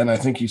here, and I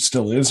think he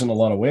still is in a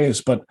lot of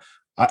ways. But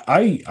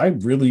I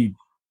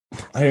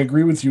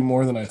agree with you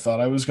more than I thought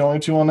I was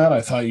going to on that.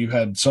 I thought you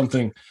had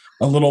something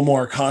a little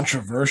more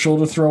controversial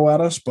to throw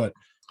at us, but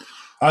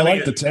I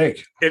like the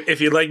take. If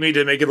you'd like me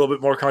to make it a little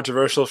bit more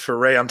controversial for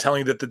Ray, I'm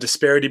telling you that the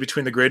disparity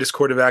between the greatest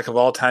quarterback of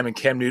all time and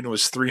Cam Newton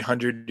was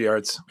 300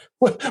 yards.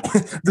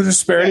 The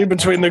disparity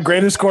between the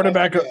greatest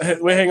quarterback.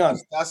 Wait, hang on.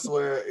 That's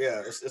where,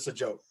 it's a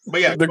joke.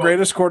 But yeah, the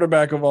greatest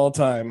quarterback of all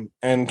time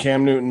and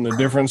Cam Newton, the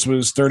difference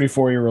was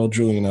 34-year-old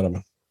Julian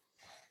Edelman.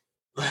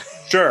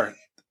 Sure.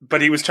 But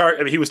he was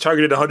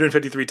targeted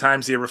 153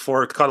 times the year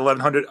before,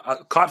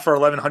 caught for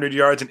 1,100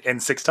 yards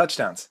and 6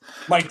 touchdowns.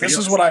 Mike, this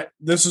is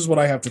what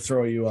I have to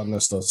throw you on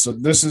this though. So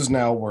this is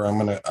now where I'm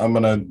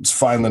gonna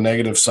find the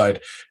negative side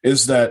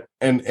is that,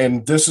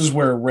 and this is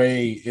where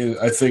Ray is,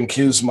 I think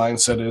his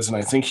mindset is, and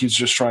I think he's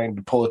just trying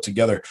to pull it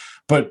together.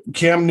 But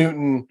Cam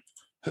Newton,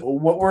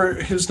 what were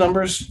his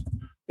numbers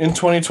in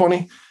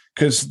 2020?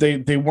 Because they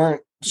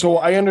weren't So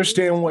I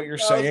understand what you're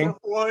saying.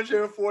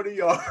 440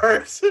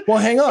 yards. Well,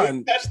 hang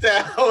on.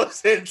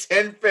 Touchdowns and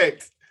 10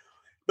 picks.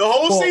 The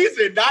whole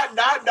season,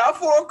 not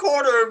for a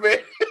quarter of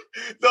it.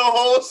 The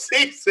whole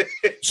season.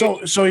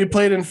 So he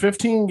played in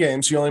 15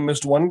 games. He only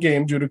missed one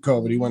game due to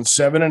COVID. He went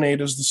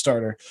 7-8 as the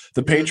starter.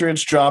 The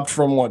Patriots dropped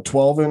from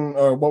 12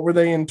 or what were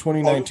they in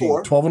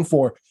 2019?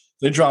 12-4.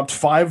 They dropped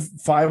five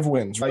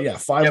wins. Right? Yeah,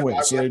 five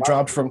wins. So they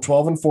dropped from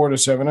 12-4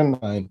 to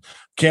 7-9.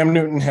 Cam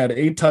Newton had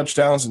 8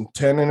 touchdowns and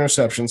 10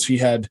 interceptions. He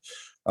had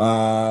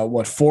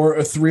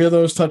 3 of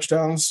those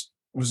touchdowns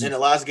was in the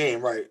last game,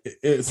 right?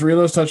 3 of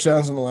those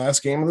touchdowns in the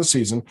last game of the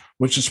season,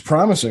 which is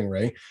promising,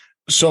 Ray.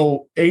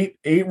 So 8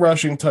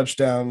 rushing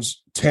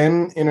touchdowns,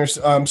 8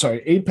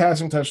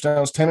 passing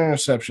touchdowns, 10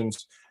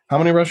 interceptions. How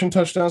many rushing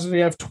touchdowns did he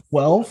have?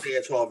 12? Yeah,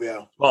 12,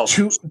 yeah. Well,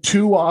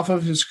 two off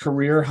of his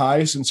career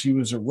high since he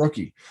was a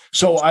rookie.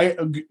 So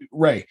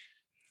Ray,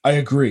 I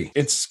agree.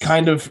 It's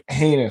kind of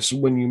heinous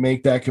when you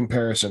make that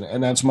comparison,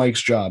 and that's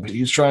Mike's job.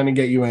 He's trying to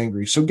get you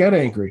angry. So get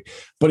angry.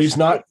 But he's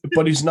not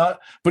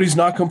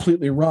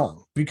completely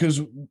wrong, because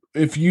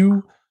if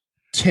you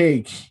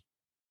take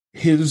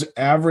his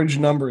average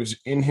numbers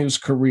in his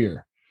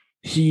career,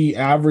 he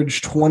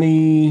averaged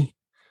 20,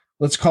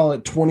 let's call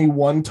it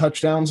 21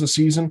 touchdowns a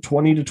season,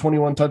 20 to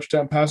 21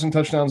 passing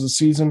touchdowns a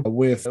season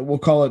with, we'll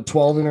call it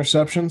 12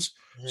 interceptions.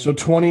 Mm-hmm. So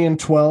 20 and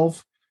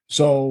 12.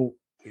 So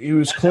he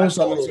was close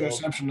on his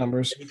interception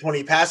numbers.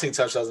 20 passing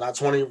touchdowns, not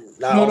 20.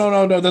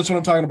 No. That's what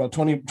I'm talking about.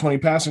 20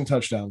 passing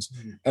touchdowns.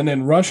 Mm-hmm. And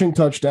then rushing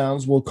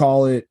touchdowns, we'll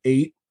call it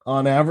 8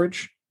 on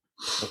average,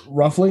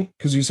 roughly,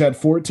 because he's had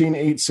 14,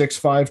 8, 6,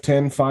 5,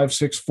 10, 5,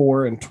 6,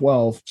 4, and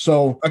 12.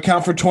 So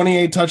account for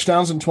 28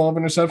 touchdowns and 12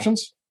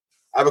 interceptions.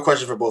 I have a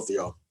question for both of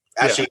y'all.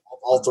 Actually,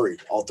 all three.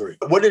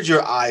 What did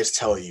your eyes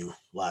tell you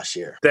last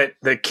year?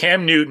 That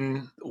Cam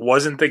Newton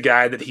wasn't the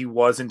guy that he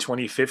was in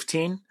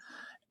 2015,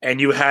 and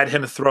you had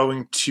him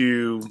throwing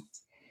to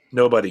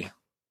nobody.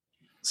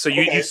 So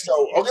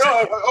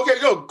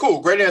cool,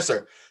 great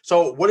answer.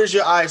 So, what does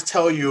your eyes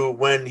tell you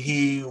when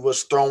he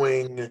was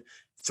throwing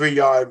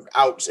 3-yard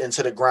outs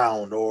into the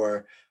ground,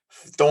 or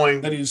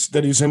throwing that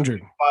he's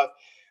injured?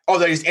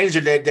 That he's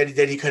injured,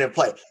 that he couldn't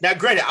play. Now,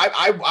 granted,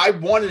 I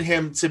wanted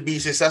him to be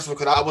successful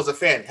because I was a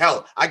fan.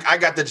 Hell, I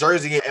got the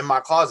jersey in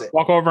my closet.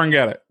 Walk over and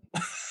get it.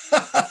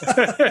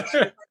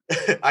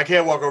 I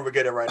can't walk over and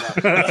get it right now.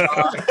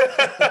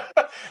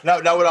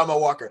 Not without my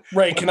walker.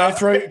 Right. Can I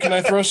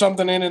throw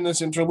something in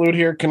this interlude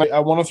here? I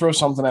want to throw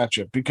something at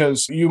you,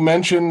 because you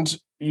mentioned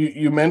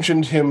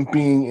him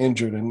being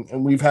injured,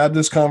 and we've had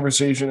this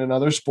conversation in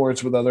other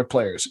sports with other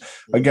players.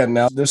 Again,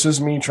 now this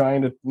is me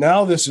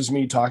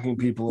talking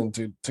people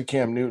into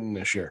Cam Newton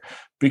this year,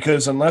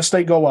 because unless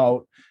they go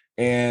out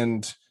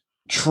and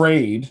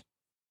trade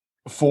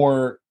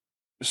for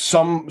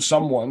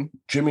someone,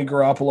 Jimmy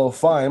Garoppolo,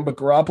 fine, but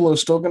Garoppolo is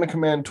still going to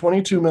command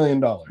 $22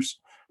 million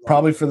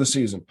probably for the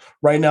season.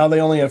 Right now, they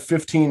only have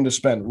 15 to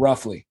spend,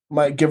 roughly,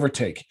 might give or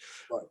take.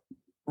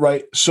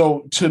 Right.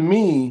 So to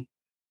me,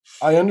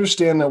 I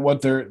understand that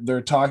what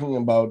they're talking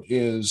about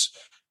is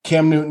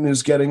Cam Newton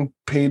is getting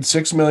paid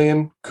 $6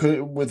 million,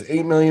 with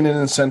 $8 million in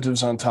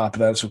incentives on top of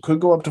that, so could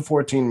go up to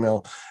 $14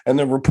 million. And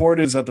the report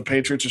is that the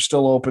Patriots are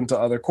still open to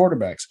other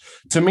quarterbacks.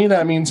 To me,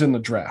 that means in the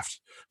draft.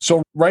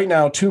 So right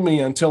now, to me,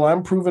 until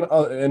I'm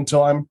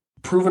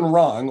proven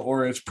wrong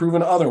or it's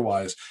proven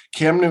otherwise,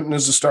 Cam Newton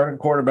is the starting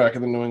quarterback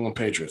of the New England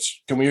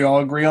Patriots. Can we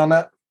all agree on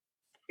that?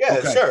 Yeah,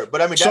 okay. Sure.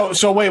 But I mean,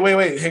 so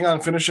wait, hang on.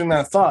 Finishing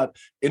that thought.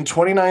 In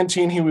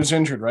 2019, he was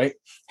injured, right?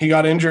 He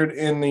got injured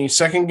in the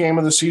second game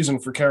of the season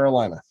for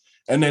Carolina,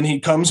 and then he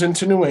comes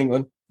into New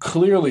England,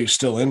 clearly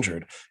still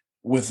injured,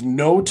 with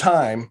no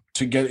time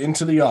to get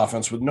into the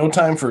offense, with no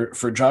time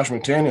for Josh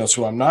McDaniels,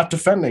 who I'm not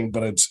defending,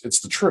 but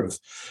it's the truth,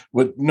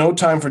 with no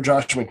time for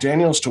Josh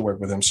McDaniels to work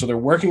with him. So they're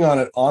working on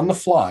it on the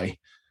fly,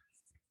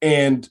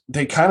 and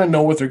they kind of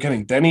know what they're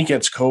getting. Then he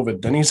gets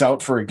COVID, then he's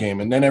out for a game,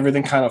 and then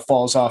everything kind of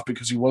falls off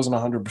because he wasn't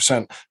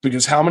 100%.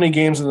 Because how many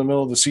games in the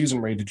middle of the season,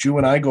 Ray, did you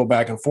and I go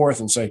back and forth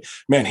and say,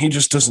 man, he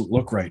just doesn't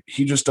look right.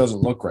 He just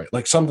doesn't look right.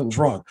 Like something's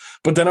wrong.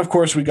 But then, of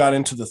course, we got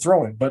into the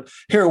throwing. But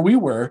here we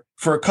were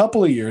for a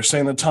couple of years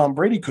saying that Tom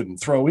Brady couldn't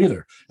throw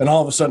either. And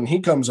all of a sudden he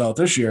comes out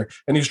this year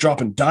and he's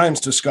dropping dimes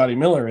to Scotty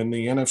Miller in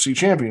the NFC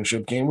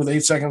Championship game with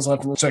 8 seconds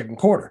left in the second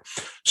quarter.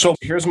 So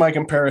here's my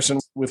comparison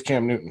with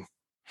Cam Newton.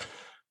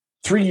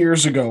 3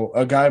 years ago,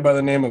 a guy by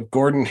the name of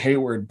Gordon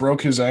Hayward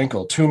broke his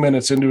ankle 2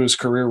 minutes into his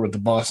career with the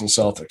Boston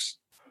Celtics.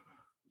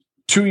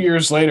 2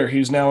 years later,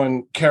 he's now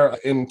in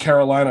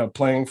Carolina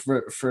playing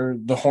for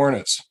the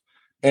Hornets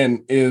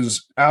and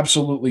is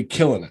absolutely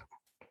killing it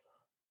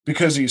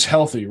because he's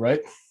healthy, right?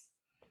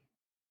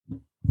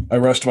 I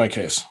rest my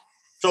case.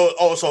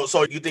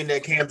 So you think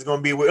that Cam's going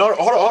to be with?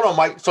 Hold on,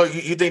 Mike. So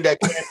you think that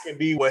Cam can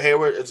be what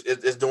Hayward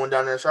is doing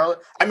down there in Charlotte?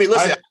 I mean,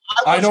 listen,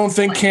 I don't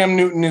think Cam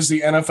Newton is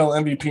the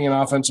NFL MVP and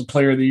Offensive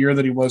Player of the Year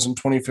that he was in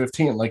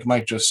 2015, like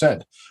Mike just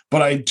said.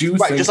 But I do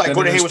think just like that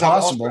Gordon it is Hayward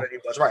possible. that he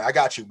was right. I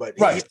got you, but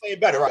he's playing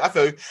better. Right? I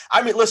feel you.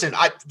 I mean, listen,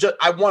 I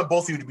want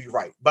both of you to be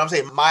right, but I'm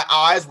saying my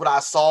eyes, what I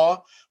saw.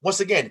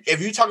 Once again,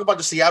 if you talk about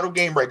the Seattle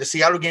game, right? The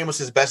Seattle game was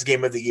his best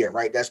game of the year,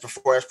 right? That's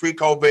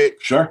pre-COVID.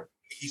 Sure.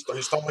 He's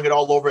throwing it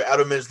all over.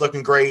 Edelman's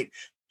looking great.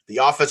 The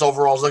offense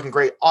overall is looking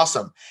great.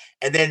 Awesome.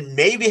 And then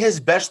maybe his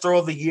best throw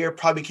of the year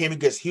probably came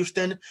against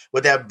Houston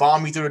with that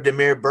bomb he threw to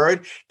Demir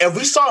Bird. If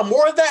we saw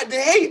more of that,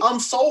 then hey, I'm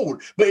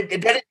sold. But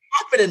that didn't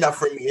happen enough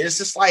for me. It's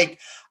just like,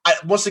 I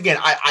want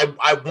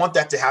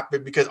that to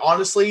happen because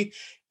honestly,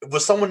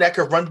 with someone that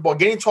could run the ball,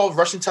 getting 12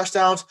 rushing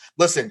touchdowns,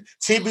 listen,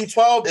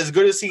 TB12, as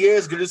good as he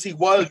is, good as he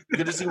was,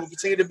 good as he will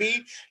continue to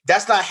be,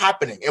 that's not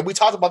happening. And we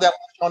talked about that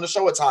on the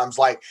show at times.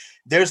 Like,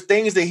 there's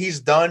things that he's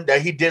done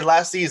that he did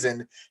last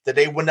season that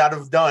they would not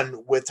have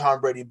done with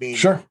Tom Brady being.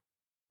 Sure.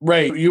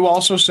 Right. You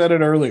also said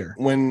it earlier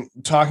when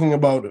talking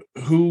about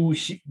who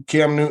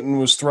Cam Newton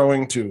was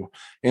throwing to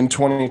in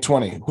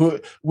 2020. Who,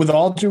 with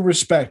all due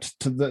respect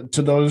to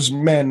those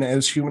men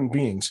as human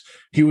beings,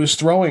 he was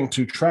throwing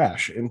to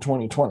trash in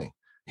 2020.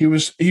 He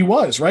was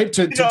right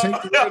to take the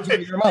words out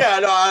of your mouth.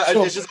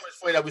 It's just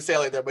funny that we say it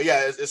like that, but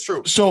yeah, it's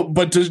true. So,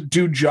 but do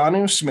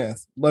Jonnu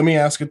Smith? Let me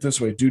ask it this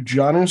way: do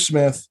Jonnu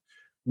Smith,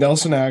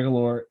 Nelson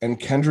Aguilar, and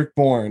Kendrick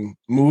Bourne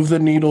move the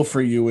needle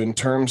for you in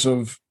terms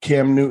of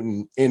Cam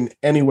Newton in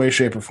any way,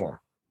 shape, or form?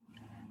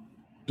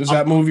 Does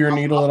that move your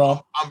needle at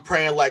all? I'm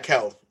praying like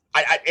hell.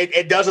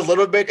 It does a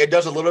little bit. It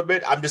does a little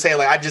bit. I'm just saying,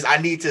 like, I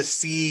need to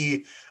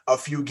see a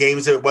few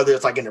games, whether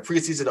it's like in the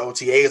preseason,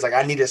 OTAs. Like,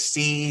 I need to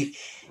see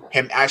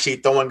him actually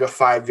throwing a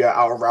 5-yard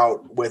out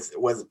route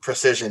with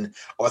precision,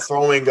 or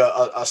throwing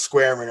a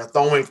square in, or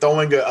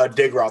throwing a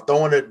dig route,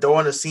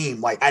 throwing a seam.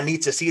 Like, I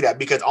need to see that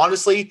because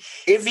honestly,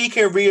 if he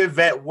can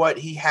reinvent what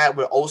he had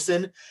with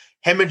Olsen,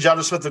 him and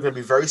Jonnu Smith are going to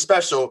be very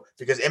special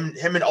because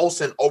him and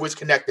Olsen always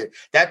connected.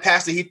 That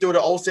pass that he threw to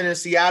Olsen in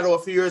Seattle a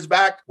few years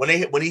back when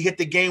he hit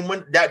the game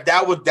win,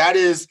 that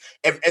is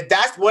if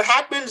that's what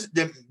happens,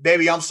 then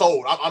baby, I'm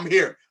sold. I'm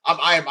here.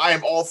 I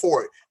am all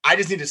for it. I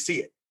just need to see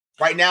it.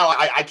 Right now,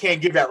 I can't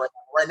give that right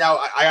now. Right now,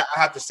 I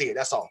have to see it.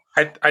 That's all.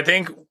 I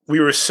think we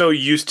were so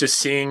used to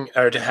seeing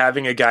or to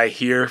having a guy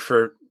here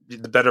for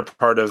the better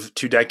part of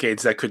 2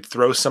 decades that could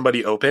throw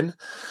somebody open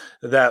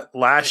that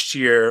last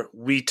year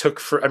we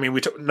took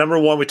number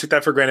one, we took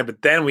that for granted,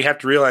 but then we have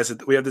to realize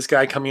that we have this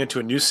guy coming into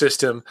a new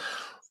system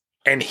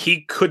and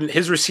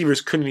his receivers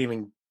couldn't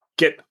even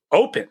get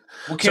open.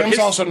 Well, Cam's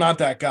also not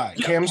that guy.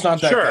 Cam's not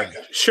that guy.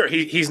 Sure.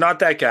 He's not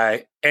that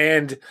guy.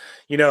 And,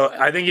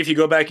 I think if you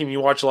go back and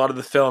you watch a lot of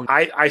the film,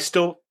 I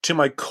still, to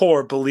my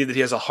core, believe that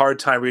he has a hard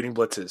time reading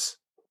blitzes.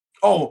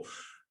 Oh,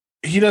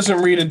 he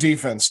doesn't read a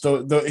defense.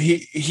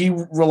 He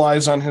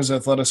relies on his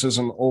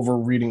athleticism over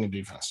reading a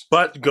defense.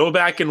 But go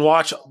back and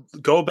look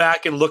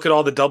at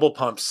all the double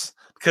pumps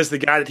because the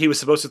guy that he was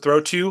supposed to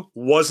throw to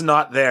was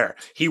not there.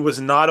 He was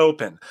not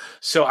open.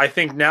 So I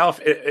think now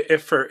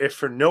if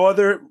for no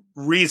other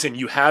reason,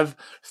 you have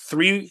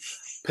 3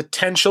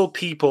 potential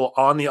people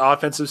on the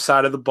offensive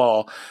side of the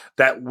ball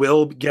that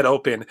will get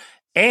open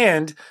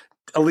and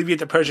alleviate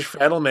the pressure for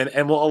Edelman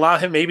and will allow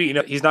him maybe,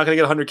 he's not going to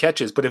get 100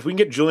 catches, but if we can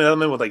get Julian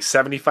Edelman with like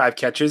 75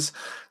 catches,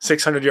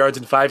 600 yards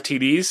and 5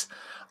 TDs,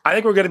 I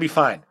think we're going to be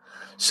fine.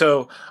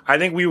 So I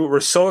think we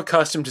were so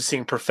accustomed to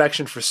seeing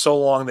perfection for so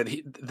long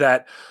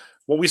that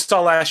what we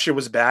saw last year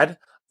was bad.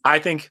 I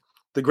think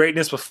the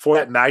greatness before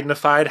that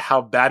magnified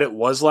how bad it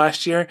was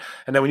last year.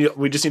 And then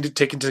we just need to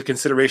take into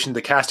consideration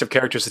the cast of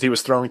characters that he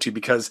was throwing to,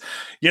 because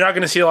you're not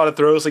going to see a lot of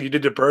throws like you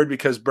did to Bird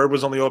because Bird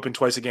was only open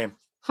twice a game.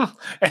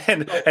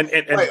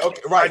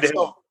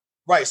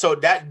 Right. So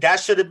that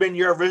should have been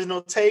your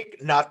original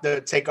take, not the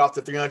take off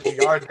the 300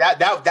 yards.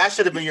 That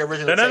should have been your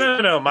original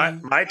take. No.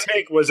 My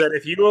take was that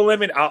if you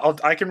eliminate,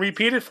 I can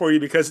repeat it for you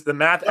because the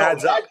math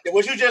adds up.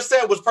 What you just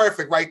said was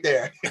perfect right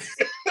there.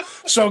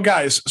 So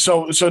guys,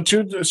 so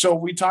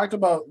we talked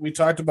about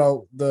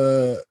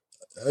the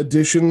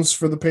additions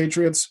for the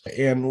Patriots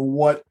and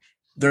what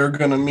they're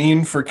going to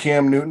mean for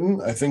Cam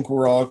Newton. I think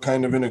we're all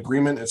kind of in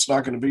agreement. It's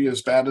not going to be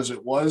as bad as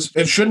it was.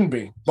 It shouldn't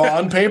be. But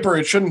on paper,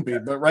 it shouldn't be.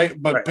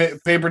 But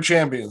paper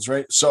champions,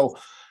 right? So,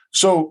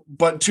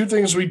 but 2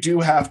 things we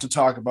do have to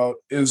talk about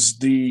is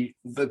the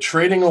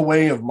trading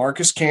away of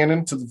Marcus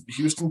Cannon to the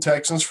Houston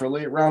Texans for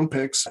late round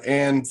picks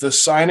and the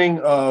signing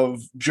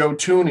of Joe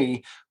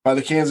Thuney by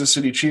the Kansas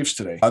City Chiefs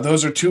today.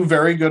 Those are 2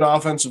 very good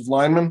offensive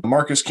linemen.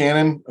 Marcus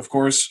Cannon, of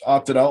course,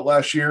 opted out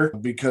last year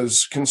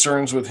because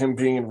concerns with him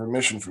being in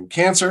remission from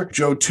cancer.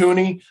 Joe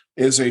Thuney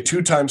is a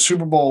 2-time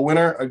Super Bowl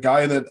winner, a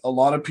guy that a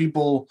lot of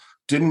people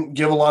didn't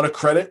give a lot of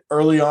credit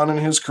early on in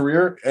his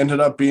career,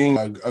 ended up being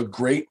a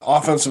great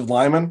offensive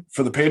lineman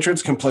for the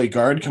Patriots, can play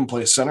guard, can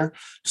play center,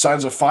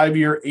 signs a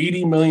 5-year,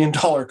 $80 million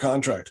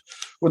contract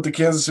with the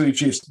Kansas City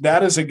Chiefs.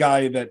 That is a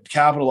guy that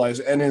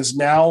capitalized and is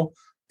now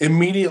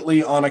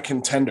immediately on a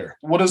contender.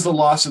 What is the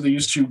loss of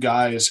these two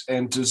guys?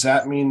 And does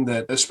that mean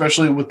that,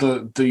 especially with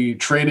the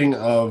trading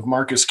of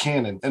Marcus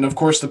Cannon, and of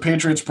course the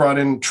Patriots brought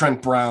in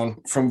Trent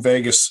Brown from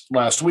Vegas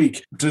last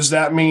week, does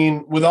that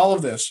mean with all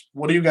of this,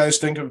 what do you guys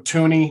think of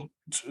Tooney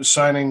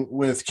signing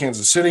with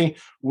Kansas City,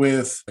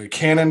 with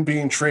Cannon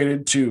being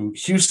traded to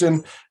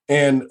Houston,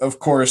 and of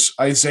course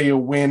Isaiah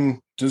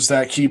Wynn? Does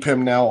that keep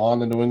him now on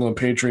the New England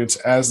Patriots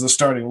as the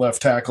starting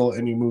left tackle,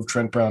 and you move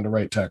Trent Brown to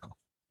right tackle?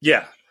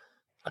 Yeah.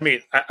 I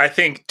mean, I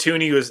think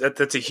Tooney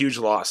that's a huge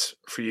loss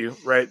for you,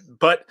 right?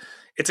 But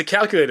it's a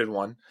calculated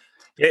one.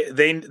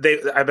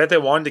 I bet they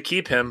wanted to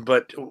keep him,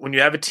 but when you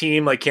have a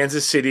team like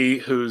Kansas City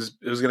who's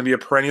going to be a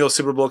perennial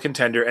Super Bowl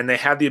contender, and they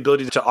have the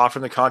ability to offer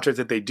the contract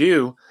that they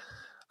do,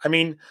 I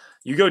mean,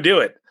 you go do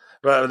it.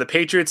 But the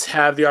Patriots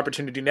have the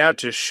opportunity now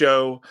to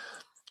show,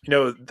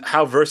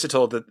 how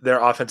versatile their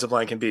offensive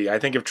line can be. I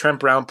think if Trent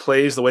Brown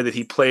plays the way that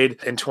he played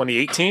in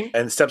 2018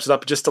 and steps it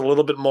up just a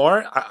little bit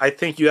more, I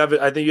think you have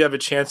a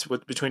chance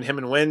between him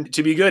and Wynn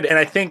to be good. And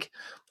I think,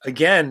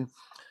 again,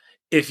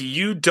 if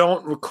you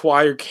don't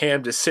require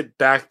Cam to sit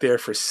back there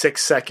for 6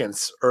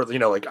 seconds, or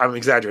like I'm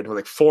exaggerating,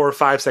 like 4 or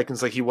 5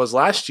 seconds like he was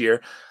last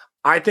year,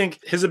 I think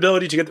his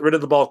ability to get rid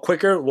of the ball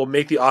quicker will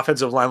make the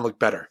offensive line look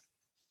better.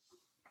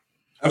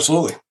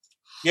 Absolutely.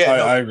 Yeah,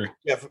 I agree.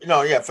 Yeah,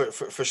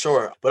 for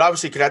sure. But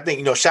obviously, because I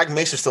think Shaq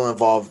Mason's still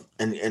involved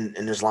in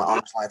this line, on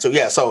this line. So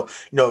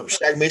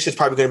Shaq Mason's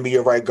probably going to be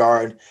your right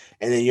guard,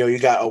 and then you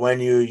got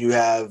Onwenu. You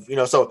have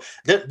so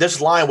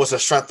this line was a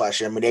strength last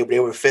year. I mean, they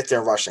were fifth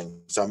in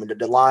rushing. So I mean,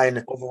 the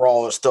line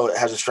overall still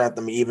has a strength.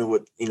 I mean, even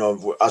with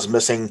us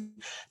missing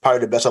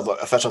probably the best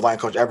offensive line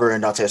coach ever in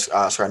Dante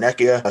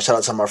Scarnecchia. Shout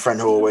out to my friend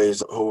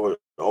who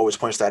always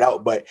points that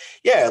out. But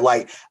yeah,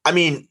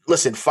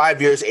 listen,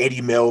 5 years,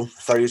 80 mil,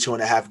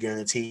 32.5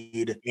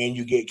 guaranteed, and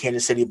you get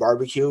Kansas City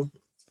barbecue.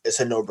 It's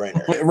a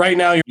no-brainer. Right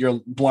now, your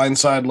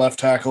blindside left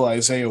tackle,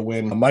 Isaiah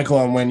Wynn, Michael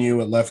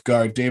Onwenu at left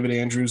guard, David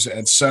Andrews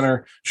at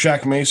center,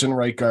 Shaq Mason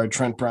right guard,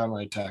 Trent Brown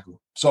right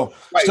tackle. So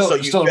still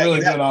a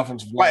really good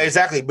offensive line. Right,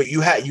 exactly. But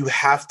you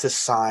have to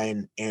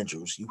sign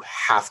Andrews. You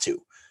have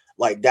to.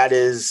 Like that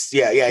is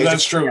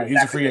that's true.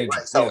 He's a free agent.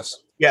 Right. So, yes.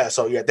 Yeah.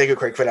 So thank you,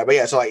 Craig, for that. But he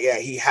has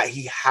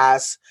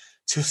to.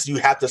 You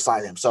have to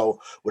sign him. So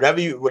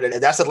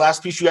if that's the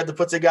last piece you have to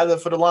put together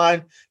for the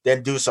line,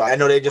 then do so. I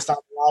know they just signed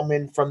the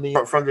lineman from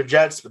the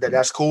Jets, but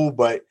that's cool.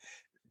 But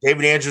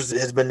David Andrews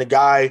has been the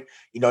guy.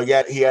 He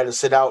had to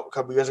sit out a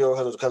couple years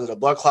ago because of the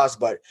blood clots,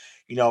 but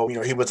he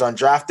was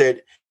undrafted.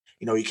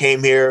 He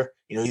came here.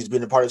 He's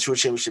been a part of 2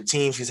 championship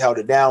teams. He's held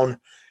it down.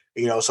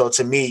 So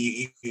to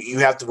me, you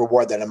have to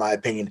reward that, in my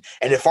opinion.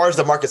 And as far as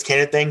the Marcus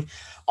Cannon thing,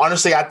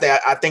 honestly,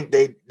 I think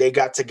they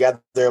got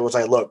together. It was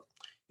like, look,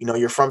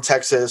 you're from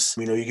Texas.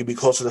 You can be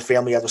close to the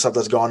family after stuff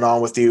that's going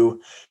on with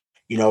you.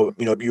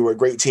 You were a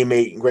great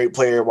teammate and great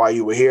player while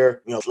you were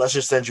here. Let's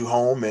just send you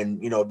home,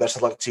 and best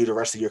of luck to you the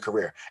rest of your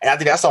career. And I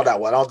think that's all that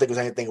was. I don't think there's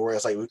anything where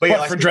it's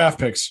like, for draft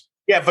picks.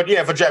 For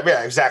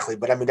draft, exactly.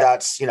 But I mean,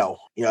 that's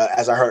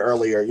as I heard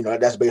earlier,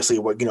 that's basically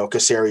what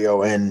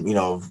Caserio and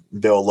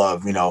Bill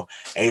love.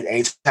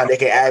 Anytime they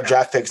can add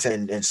draft picks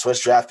and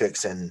switch draft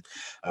picks and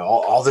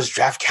all this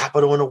draft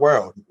capital in the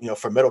world,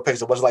 for middle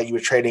picks, it wasn't like you were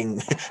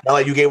trading. Not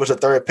like you gave us a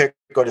third pick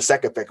or the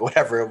second pick or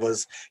whatever. It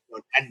was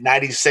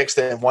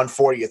 96th and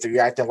 140th.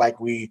 You're acting like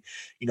we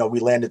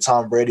landed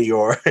Tom Brady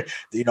or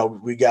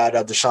we got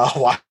Deshaun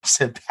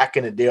Watson back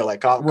in the deal.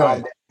 Like calm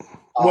down.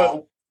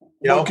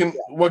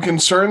 What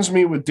concerns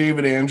me with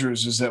David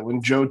Andrews is that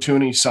when Joe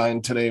Tooney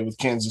signed today with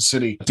Kansas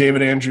City,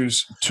 David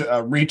Andrews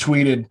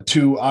retweeted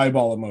 2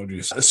 eyeball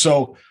emojis.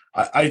 So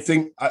I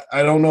think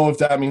I don't know if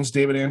that means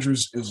David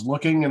Andrews is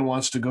looking and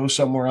wants to go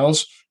somewhere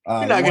else.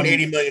 You're not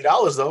getting $80 million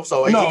though.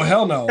 So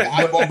hell no.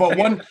 But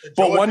one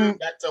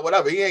back to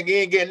whatever. He ain't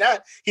getting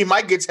that. He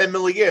might get $10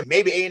 million a year,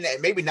 maybe 8,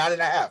 maybe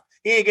 9.5.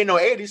 He ain't getting no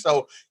 80.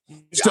 So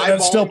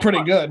that's still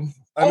pretty good.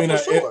 I mean,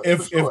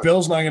 if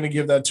Bill's not going to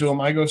give that to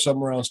him, I go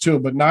somewhere else too.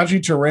 But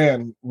Najee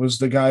Turan was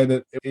the guy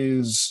that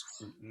is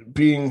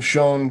being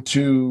shown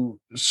to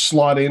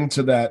slot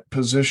into that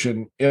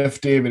position if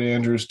David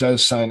Andrews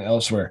does sign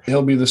elsewhere.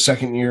 He'll be the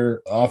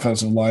second-year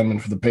offensive lineman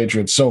for the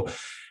Patriots. So,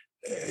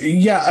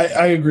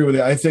 I agree with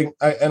it. I think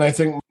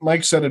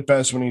Mike said it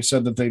best when he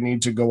said that they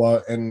need to go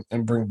out and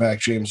bring back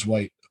James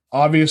White.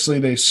 Obviously,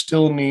 they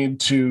still need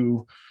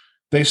to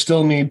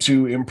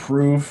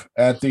improve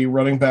at the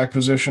running back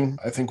position.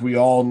 I think we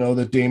all know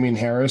that Damian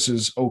Harris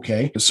is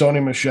okay.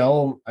 Sony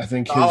Michel, I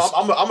think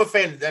I'm a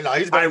fan. No,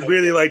 I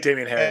really like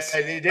Damian Harris.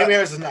 Damian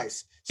Harris is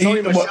nice.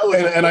 Sony Michel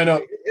and I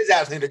know his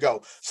ass need to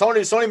go.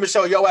 Sony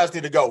Michel, your ass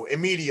need to go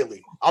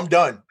immediately. I'm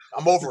done.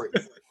 I'm over it.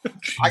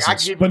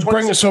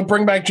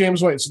 Bring back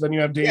James White. So then you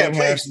have Damian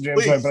Harris and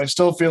James White. But I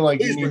still feel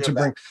like you need to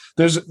bring.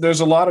 There's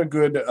a lot of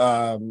good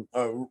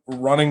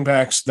running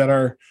backs that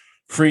are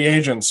free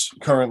agents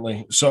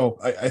currently. So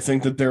I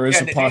think that there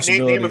is a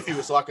possibility. Name a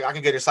few so I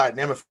can get excited.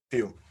 Name a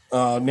few.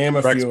 Name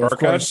a few, of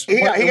course. He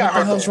got what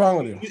the hell's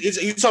wrong with you?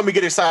 You told me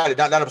get excited,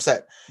 not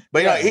upset.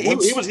 But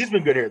he's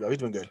been good here though. He's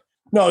been good.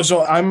 No,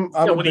 so I'm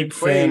Yeah, a when he big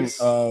fan plays.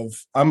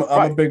 of I'm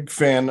a big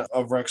fan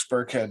of Rex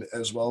Burkhead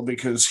as well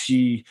because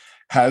he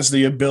has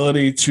the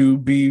ability to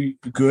be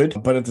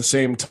good, but at the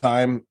same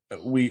time,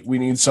 we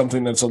need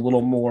something that's a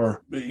little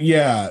more.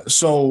 Yeah.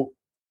 So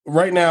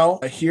right now,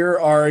 here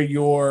are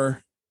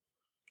your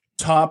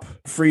top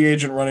free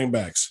agent running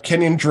backs: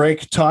 Kenyon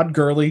Drake, Todd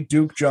Gurley,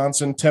 Duke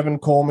Johnson, Tevin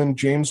Coleman,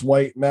 James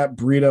White, Matt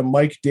Breida,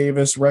 Mike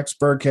Davis, Rex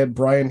Burkhead,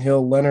 Brian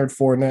Hill, Leonard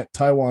Fournette,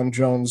 Tywan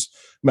Jones,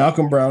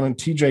 Malcolm Brown, and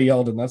TJ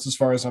Yeldon. That's as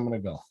far as I'm going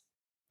to go.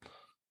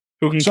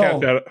 Who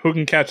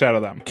can catch out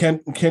of them?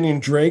 Kenyon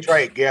Drake,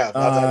 yeah.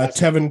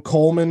 Tevin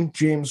Coleman,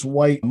 James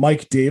White,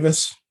 Mike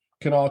Davis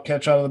can all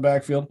catch out of the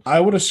backfield. I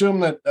would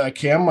assume that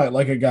Cam might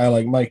like a guy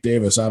like Mike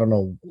Davis. I don't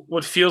know.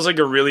 What feels like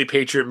a really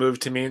Patriot move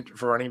to me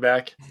for running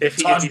back.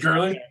 Todd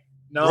Gurley?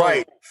 No.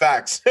 Right.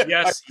 Facts.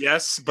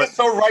 Yes. But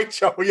so right,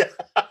 Joe. Yeah.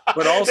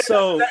 But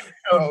also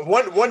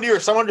one year,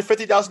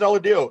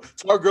 $750,000 deal.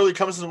 Todd Gurley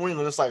comes to the wing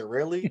and it's like,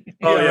 really?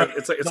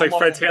 It's like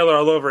Fred Taylor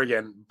all over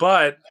again.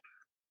 But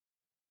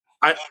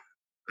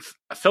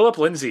Philip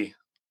Lindsay,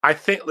 I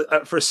think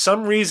for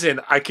some reason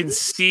I can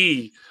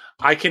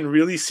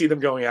really see them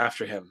going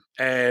after him,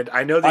 and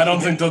I know that I don't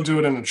think they'll do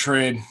it in a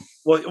trade.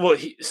 Well,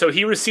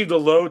 he received the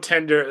low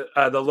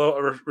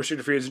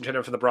restricted free agent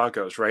tender from the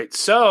Broncos, right?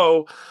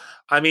 So,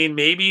 I mean,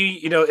 maybe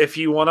if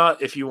you wanna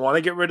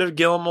get rid of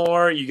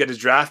Gilmore, you get a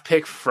draft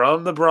pick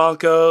from the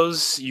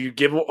Broncos, you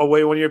give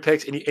away one of your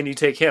picks, and you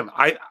take him.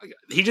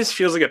 He just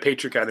feels like a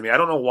Patriot guy to me. I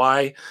don't know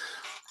why.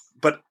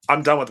 But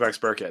I'm done with Rex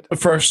Burkhead.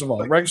 First of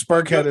all, Rex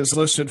Burkhead is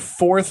listed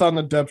 4th on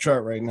the depth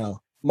chart right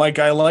now. Mike,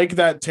 I like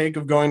that take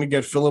of going to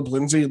get Philip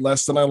Lindsay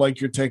less than I like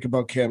your take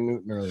about Cam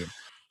Newton earlier.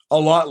 A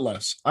lot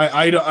less.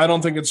 I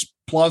don't think it's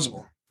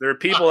plausible. There are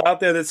people out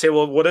there that say,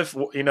 well, what if,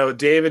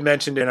 David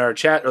mentioned in our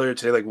chat earlier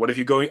today, like, what if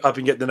you go up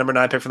and get the number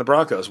 9 pick from the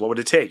Broncos? What would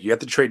it take? You have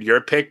to trade your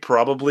pick,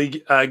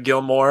 probably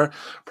Gilmore,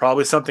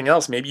 probably something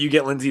else. Maybe you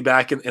get Lindsay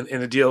back in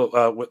a deal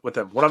with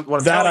them.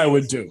 I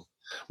would do.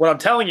 What I'm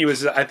telling you is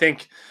that I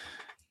think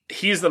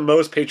he's the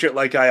most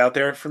Patriot-like guy out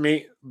there for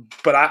me,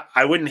 but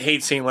I wouldn't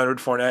hate seeing Leonard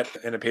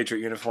Fournette in a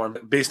Patriot uniform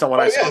based on what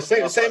I saw.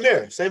 Same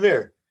here.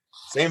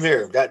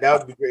 That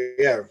would be great.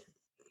 Yeah.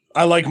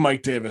 I like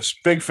Mike Davis.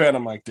 Big fan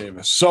of Mike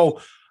Davis.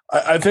 So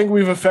I think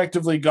we've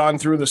effectively gone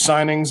through the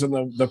signings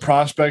and the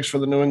prospects for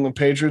the New England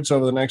Patriots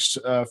over the next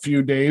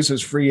few days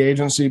as free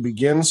agency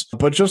begins.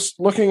 But just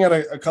looking at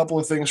a couple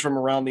of things from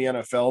around the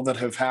NFL that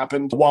have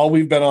happened while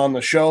we've been on the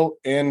show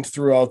and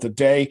throughout the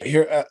day.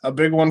 Here, a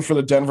big one for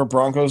the Denver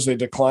Broncos. They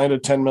declined a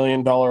 $10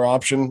 million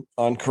option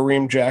on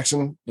Kareem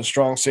Jackson, the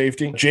strong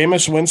safety.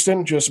 Jameis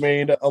Winston just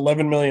made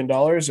 $11 million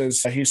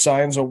as he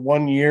signs a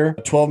 1-year,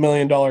 $12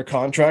 million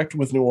contract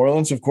with New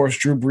Orleans. Of course,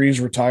 Drew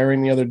Brees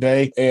retiring the other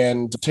day,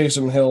 and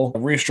Taysom Hill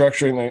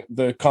restructuring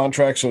the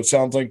contract, so it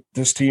sounds like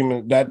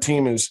that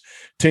team is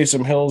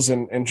Taysom Hill's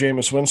and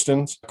Jameis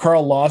Winston's.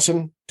 Carl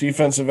Lawson,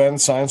 defensive end,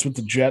 signs with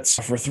the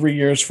Jets for 3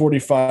 years,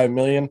 $45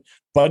 million.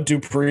 Bud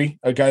Dupree,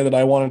 a guy that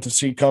I wanted to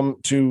see come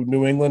to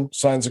New England,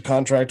 signs a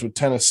contract with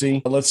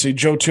Tennessee. Let's see,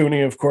 Joe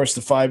Tooney, of course, the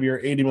 5-year,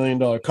 $80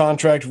 million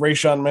contract.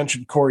 Rayshawn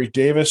mentioned Corey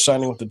Davis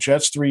signing with the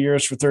Jets, 3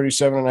 years for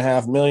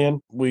 $37.5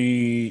 million.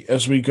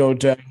 As we go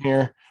down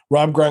here,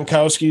 Rob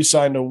Gronkowski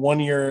signed a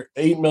 1-year,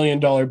 $8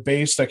 million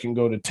base that can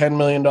go to $10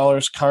 million.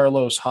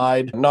 Carlos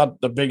Hyde, not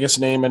the biggest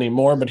name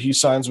anymore, but he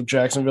signs with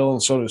Jacksonville,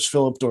 and so does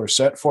Philip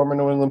Dorsett, former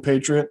New England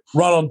Patriot.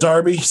 Ronald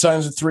Darby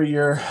signs a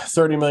 3-year,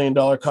 $30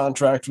 million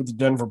contract with the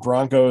Denver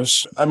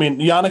Broncos. I mean,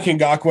 Yannick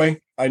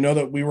Ngakoue, I know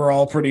that we were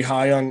all pretty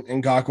high on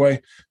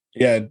Ngakoue.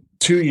 Yeah,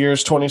 2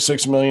 years,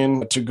 $26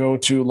 million to go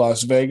to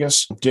Las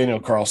Vegas.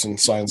 Daniel Carlson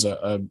signs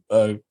a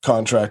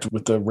contract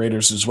with the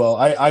Raiders as well.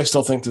 I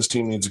still think this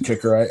team needs a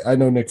kicker. I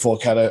know Nick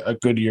Folk had a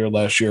good year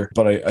last year,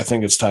 but I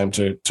think it's time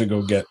to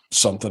go get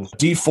something.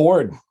 Dee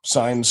Ford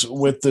signs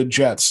with the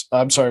Jets.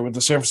 I'm sorry, with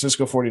the San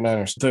Francisco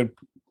 49ers. The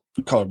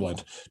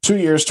colorblind. 2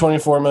 years,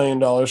 $24 million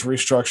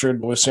restructured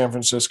with San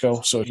Francisco.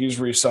 So he's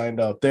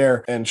re-signed out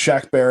there. And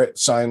Shaq Barrett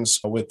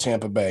signs with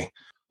Tampa Bay.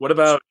 What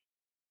about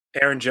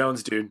Aaron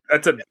Jones, dude?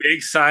 That's a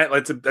big sign.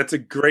 That's a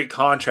great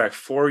contract.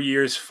 4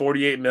 years,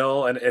 $48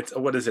 million, and it's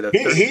what is it?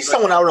 He's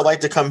someone I would have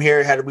liked to come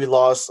here had we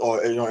lost,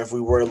 or if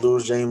we were to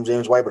lose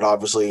James White. But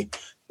obviously,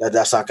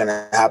 that's not going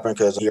to happen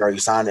because he already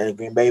signed in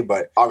Green Bay.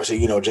 But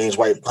obviously, James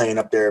White playing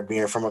up there,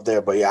 being from up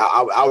there. But yeah,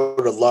 I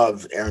would have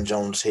loved Aaron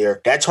Jones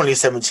here. That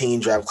 2017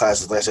 draft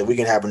class, like I said, we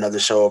can have another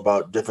show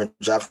about different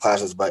draft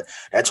classes. But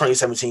that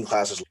 2017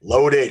 class is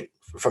loaded.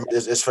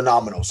 It's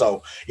phenomenal.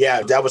 So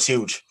yeah, that was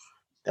huge.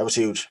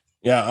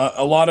 Yeah,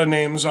 a lot of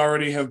names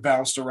already have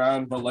bounced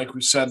around, but like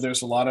we said,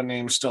 there's a lot of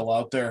names still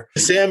out there.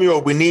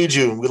 Samuel, we need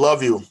you. We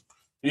love you.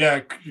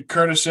 Yeah,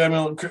 Curtis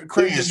Samuel.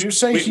 Craig, did you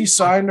say he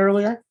signed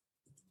earlier?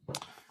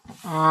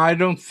 I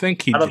don't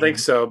think he did. I don't think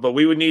so, but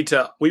we would need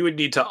to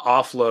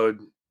offload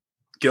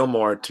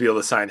Gilmore to be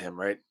able to sign him,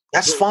 right?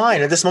 That's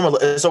fine. At this moment,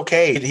 it's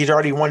okay. He's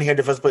already won here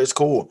defense, but it's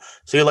cool.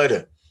 See you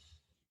later.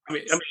 I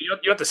mean,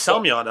 you have to sell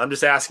me on it. I'm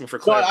just asking for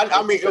clarity.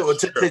 I mean,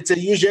 to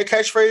use your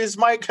catchphrase,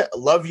 Mike,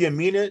 love you,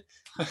 mean it.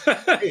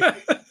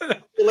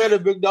 you later,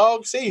 big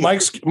dog. See you.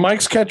 Mike's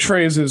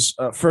catchphrase is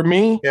for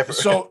me. Yeah,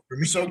 So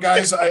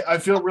guys, I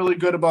feel really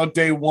good about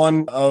day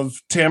one of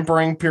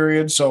tampering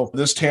period. So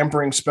this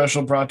tampering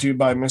special brought to you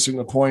by Missing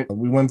the Point.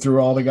 We went through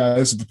all the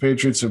guys that the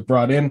Patriots have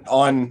brought in.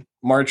 On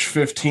March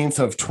 15th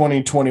of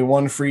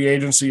 2021, free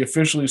agency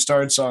officially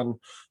starts on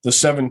the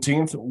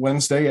 17th,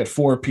 Wednesday at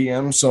 4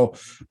 p.m. So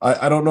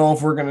I don't know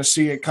if we're going to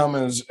see it come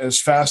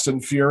as fast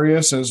and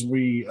furious as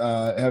we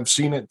have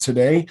seen it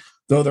today,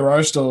 though there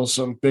are still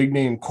some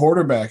big-name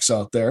quarterbacks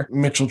out there.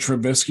 Mitchell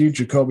Trubisky,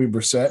 Jacoby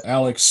Brissett,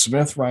 Alex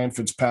Smith, Ryan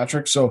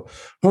Fitzpatrick. So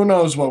who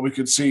knows what we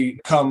could see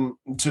come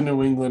to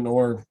New England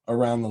or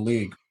around the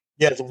league.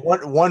 Yes,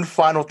 one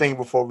final thing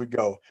before we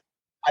go.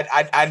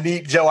 I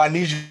need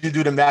you to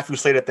do the Matthew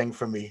Slater thing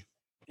for me.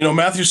 You know,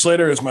 Matthew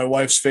Slater is my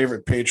wife's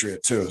favorite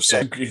Patriot, too.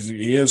 So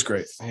he is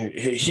great.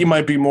 He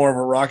might be more of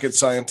a rocket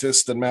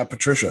scientist than Matt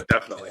Patricia.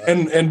 Definitely.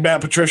 And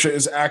Matt Patricia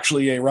is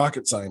actually a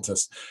rocket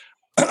scientist.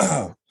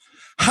 How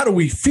do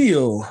we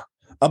feel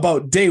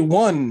about day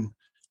one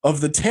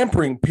of the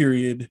tampering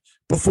period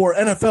before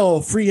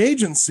NFL free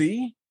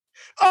agency?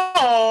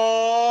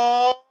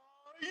 Oh,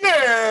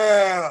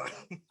 yeah.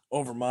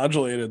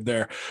 Overmodulated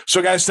there.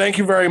 So, guys, thank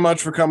you very much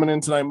for coming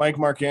in tonight. Mike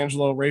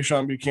Marcangelo,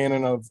 Rayshon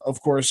Buchanan,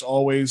 of course,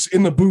 always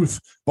in the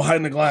booth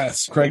behind the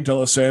glass. Craig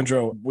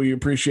D'Alessandro, we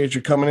appreciate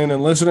you coming in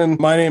and listening.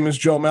 My name is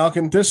Joe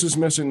Malkin. This is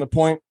Missing the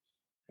Point,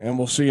 and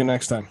we'll see you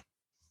next time.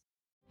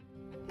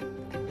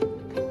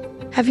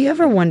 Have you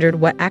ever wondered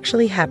what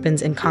actually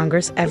happens in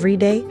Congress every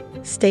day?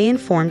 Stay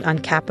informed on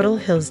Capitol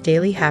Hill's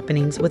daily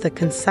happenings with a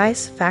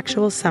concise,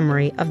 factual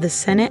summary of the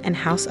Senate and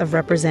House of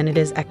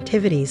Representatives'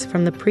 activities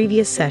from the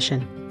previous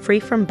session, free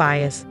from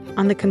bias,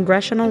 on the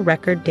Congressional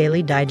Record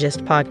Daily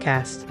Digest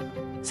podcast.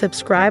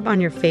 Subscribe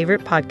on your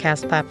favorite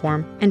podcast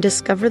platform and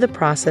discover the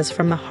process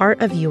from the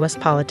heart of U.S.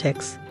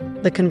 politics.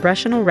 The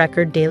Congressional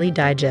Record Daily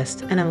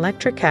Digest, an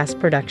Electricast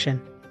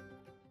production.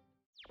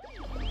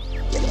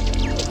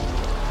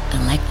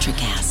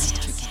 Electricast.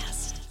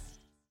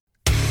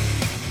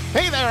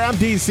 Hey there, I'm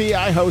DC.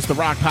 I host the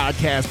rock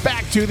podcast,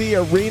 Back to the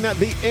Arena,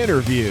 The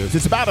Interviews.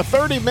 It's about a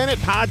 30-minute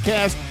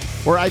podcast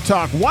where I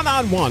talk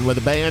one-on-one with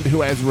a band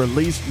who has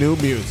released new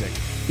music.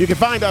 You can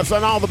find us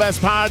on all the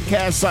best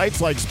podcast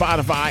sites like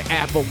Spotify,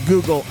 Apple,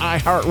 Google,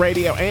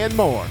 iHeartRadio, and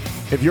more.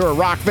 If you're a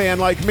rock fan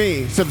like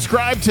me,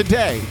 subscribe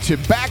today to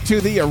Back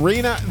to the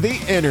Arena, The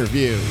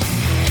Interviews.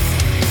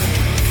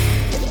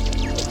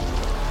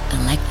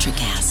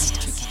 Electricast.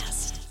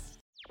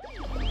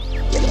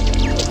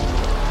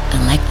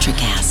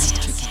 Electricast.